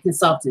coaches and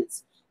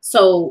consultants.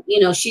 So,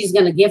 she's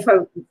going to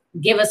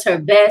give us her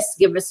best,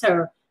 give us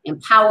her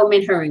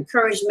empowerment, her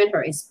encouragement,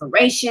 her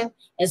inspiration,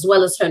 as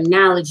well as her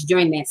knowledge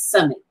during that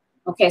summit.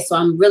 Okay, so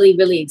I'm really,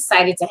 really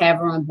excited to have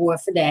her on board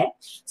for that.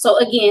 So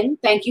again,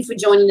 thank you for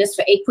joining us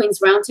for Eight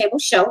Queens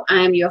Roundtable Show. I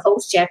am your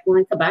host,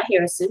 Jacqueline Kabah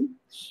Harrison.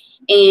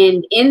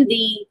 And in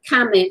the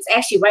comments,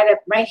 actually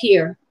right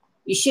here,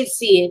 you should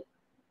see it.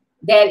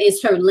 That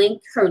is her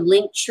link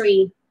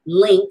tree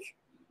link,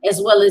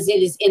 as well as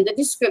it is in the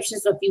description.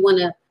 So if you want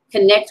to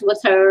connect with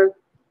her,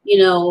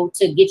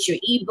 to get your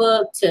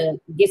ebook, to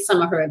get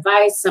some of her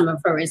advice, some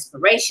of her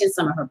inspiration,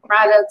 some of her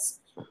products,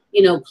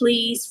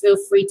 please feel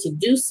free to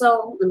do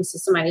so. Let me see,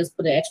 somebody else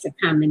put an extra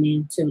comment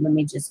in too. Let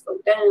me just go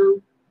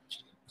down.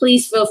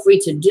 Please feel free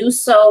to do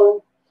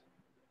so.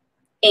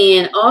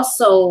 And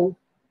also,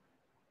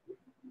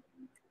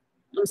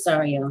 I'm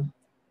sorry, y'all.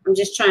 I'm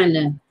just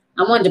I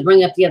wanted to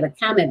bring up the other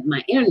comment.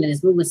 My internet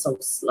is moving so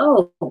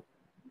slow.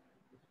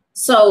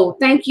 So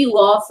thank you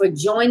all for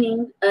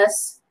joining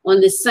us on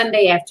this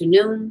Sunday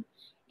afternoon.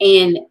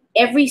 And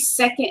every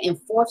second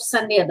and fourth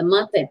Sunday of the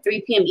month at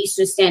 3 p.m.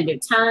 Eastern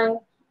Standard Time,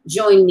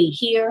 join me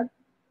here.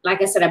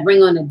 Like I said, I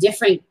bring on a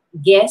different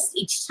guest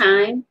each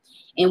time,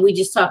 and we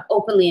just talk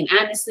openly and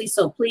honestly.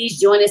 So please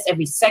join us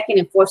every second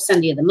and fourth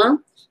Sunday of the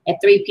month at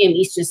 3 p.m.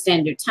 Eastern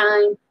Standard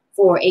Time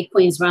for Eight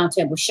Queens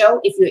Roundtable Show.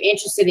 If you're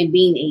interested in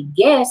being a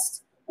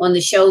guest on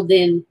the show,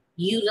 then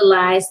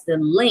utilize the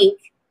link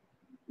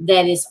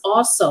that is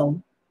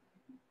also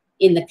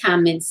in the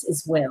comments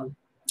as well.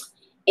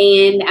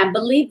 And I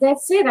believe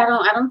that's it. I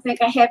don't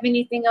think I have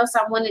anything else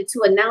I wanted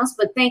to announce,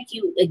 but thank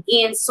you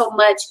again so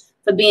much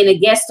for being a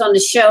guest on the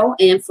show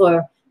and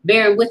for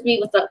bearing with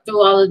me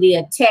through all of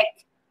the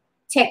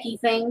techie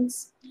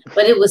things.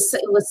 But it was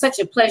such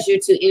a pleasure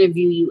to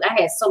interview you.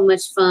 I had so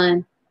much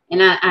fun,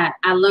 and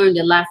I learned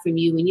a lot from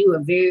you, and you were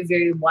very,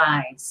 very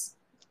wise.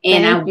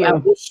 And I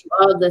wish you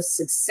all the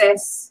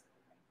success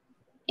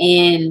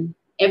and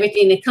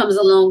everything that comes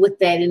along with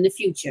that in the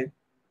future.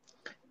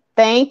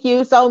 Thank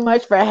you so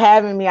much for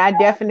having me. I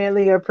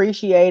definitely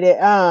appreciate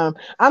it.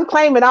 I'm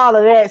claiming all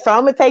of that, so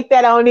I'm gonna take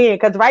that on in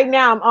because right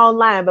now I'm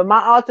online, but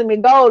my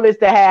ultimate goal is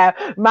to have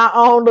my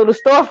own little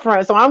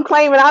storefront. So I'm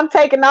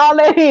taking all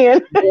that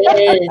in.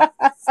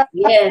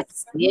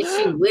 Yes,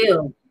 you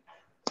will.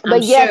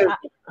 But yes,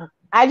 sure.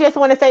 I just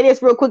want to say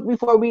this real quick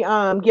before we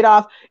get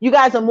off. You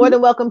guys are more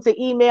than welcome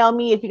to email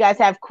me if you guys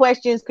have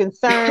questions,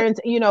 concerns,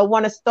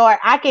 want to start.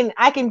 I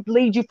can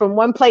lead you from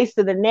one place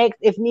to the next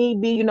if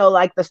need be,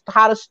 like the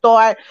how to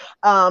start.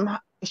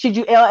 Should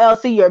you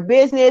LLC your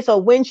business, or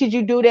when should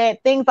you do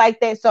that? Things like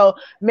that. So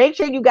make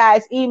sure you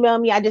guys email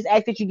me. I just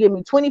ask that you give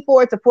me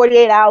 24 to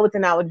 48 hours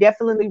and I will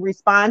definitely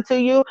respond to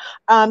you.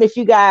 If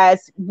you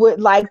guys would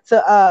like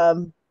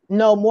to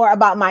know more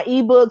about my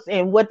ebooks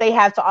and what they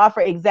have to offer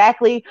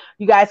exactly,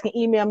 you guys can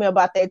email me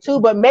about that too.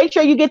 But make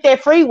sure you get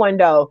that free one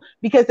though,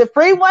 because the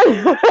free one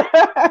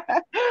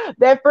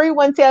that free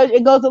one tells you,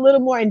 it goes a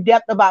little more in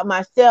depth about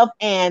myself.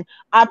 And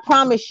I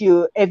promise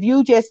you, if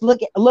you just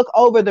look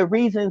over the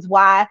reasons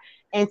why,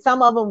 and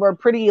some of them were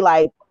pretty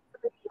like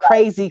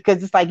crazy,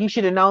 because it's like you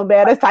should have known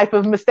better type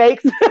of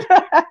mistakes.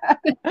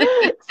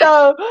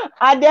 So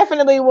I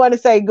definitely want to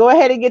say, go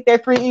ahead and get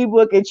that free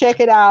ebook and check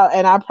it out.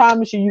 And I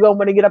promise you're going to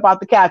want to get up off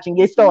the couch and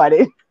get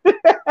started.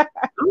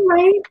 All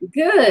right.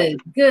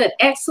 Good.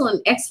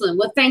 Excellent.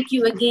 Well, thank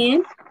you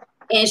again.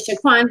 And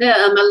Shaquanda,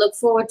 I look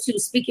forward to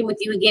speaking with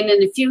you again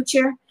in the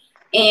future.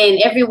 And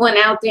everyone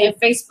out there in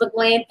Facebook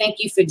land, thank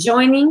you for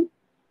joining.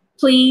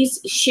 Please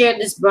share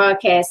this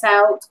broadcast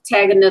out,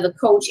 tag another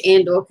coach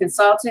and/or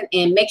consultant,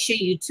 and make sure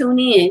you tune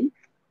in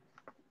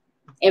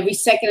every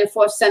second and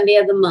fourth Sunday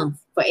of the month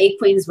for A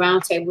Queen's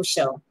Roundtable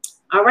Show.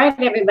 All right,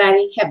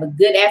 everybody, have a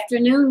good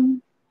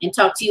afternoon and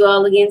talk to you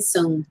all again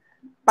soon.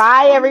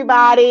 Bye,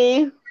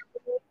 everybody.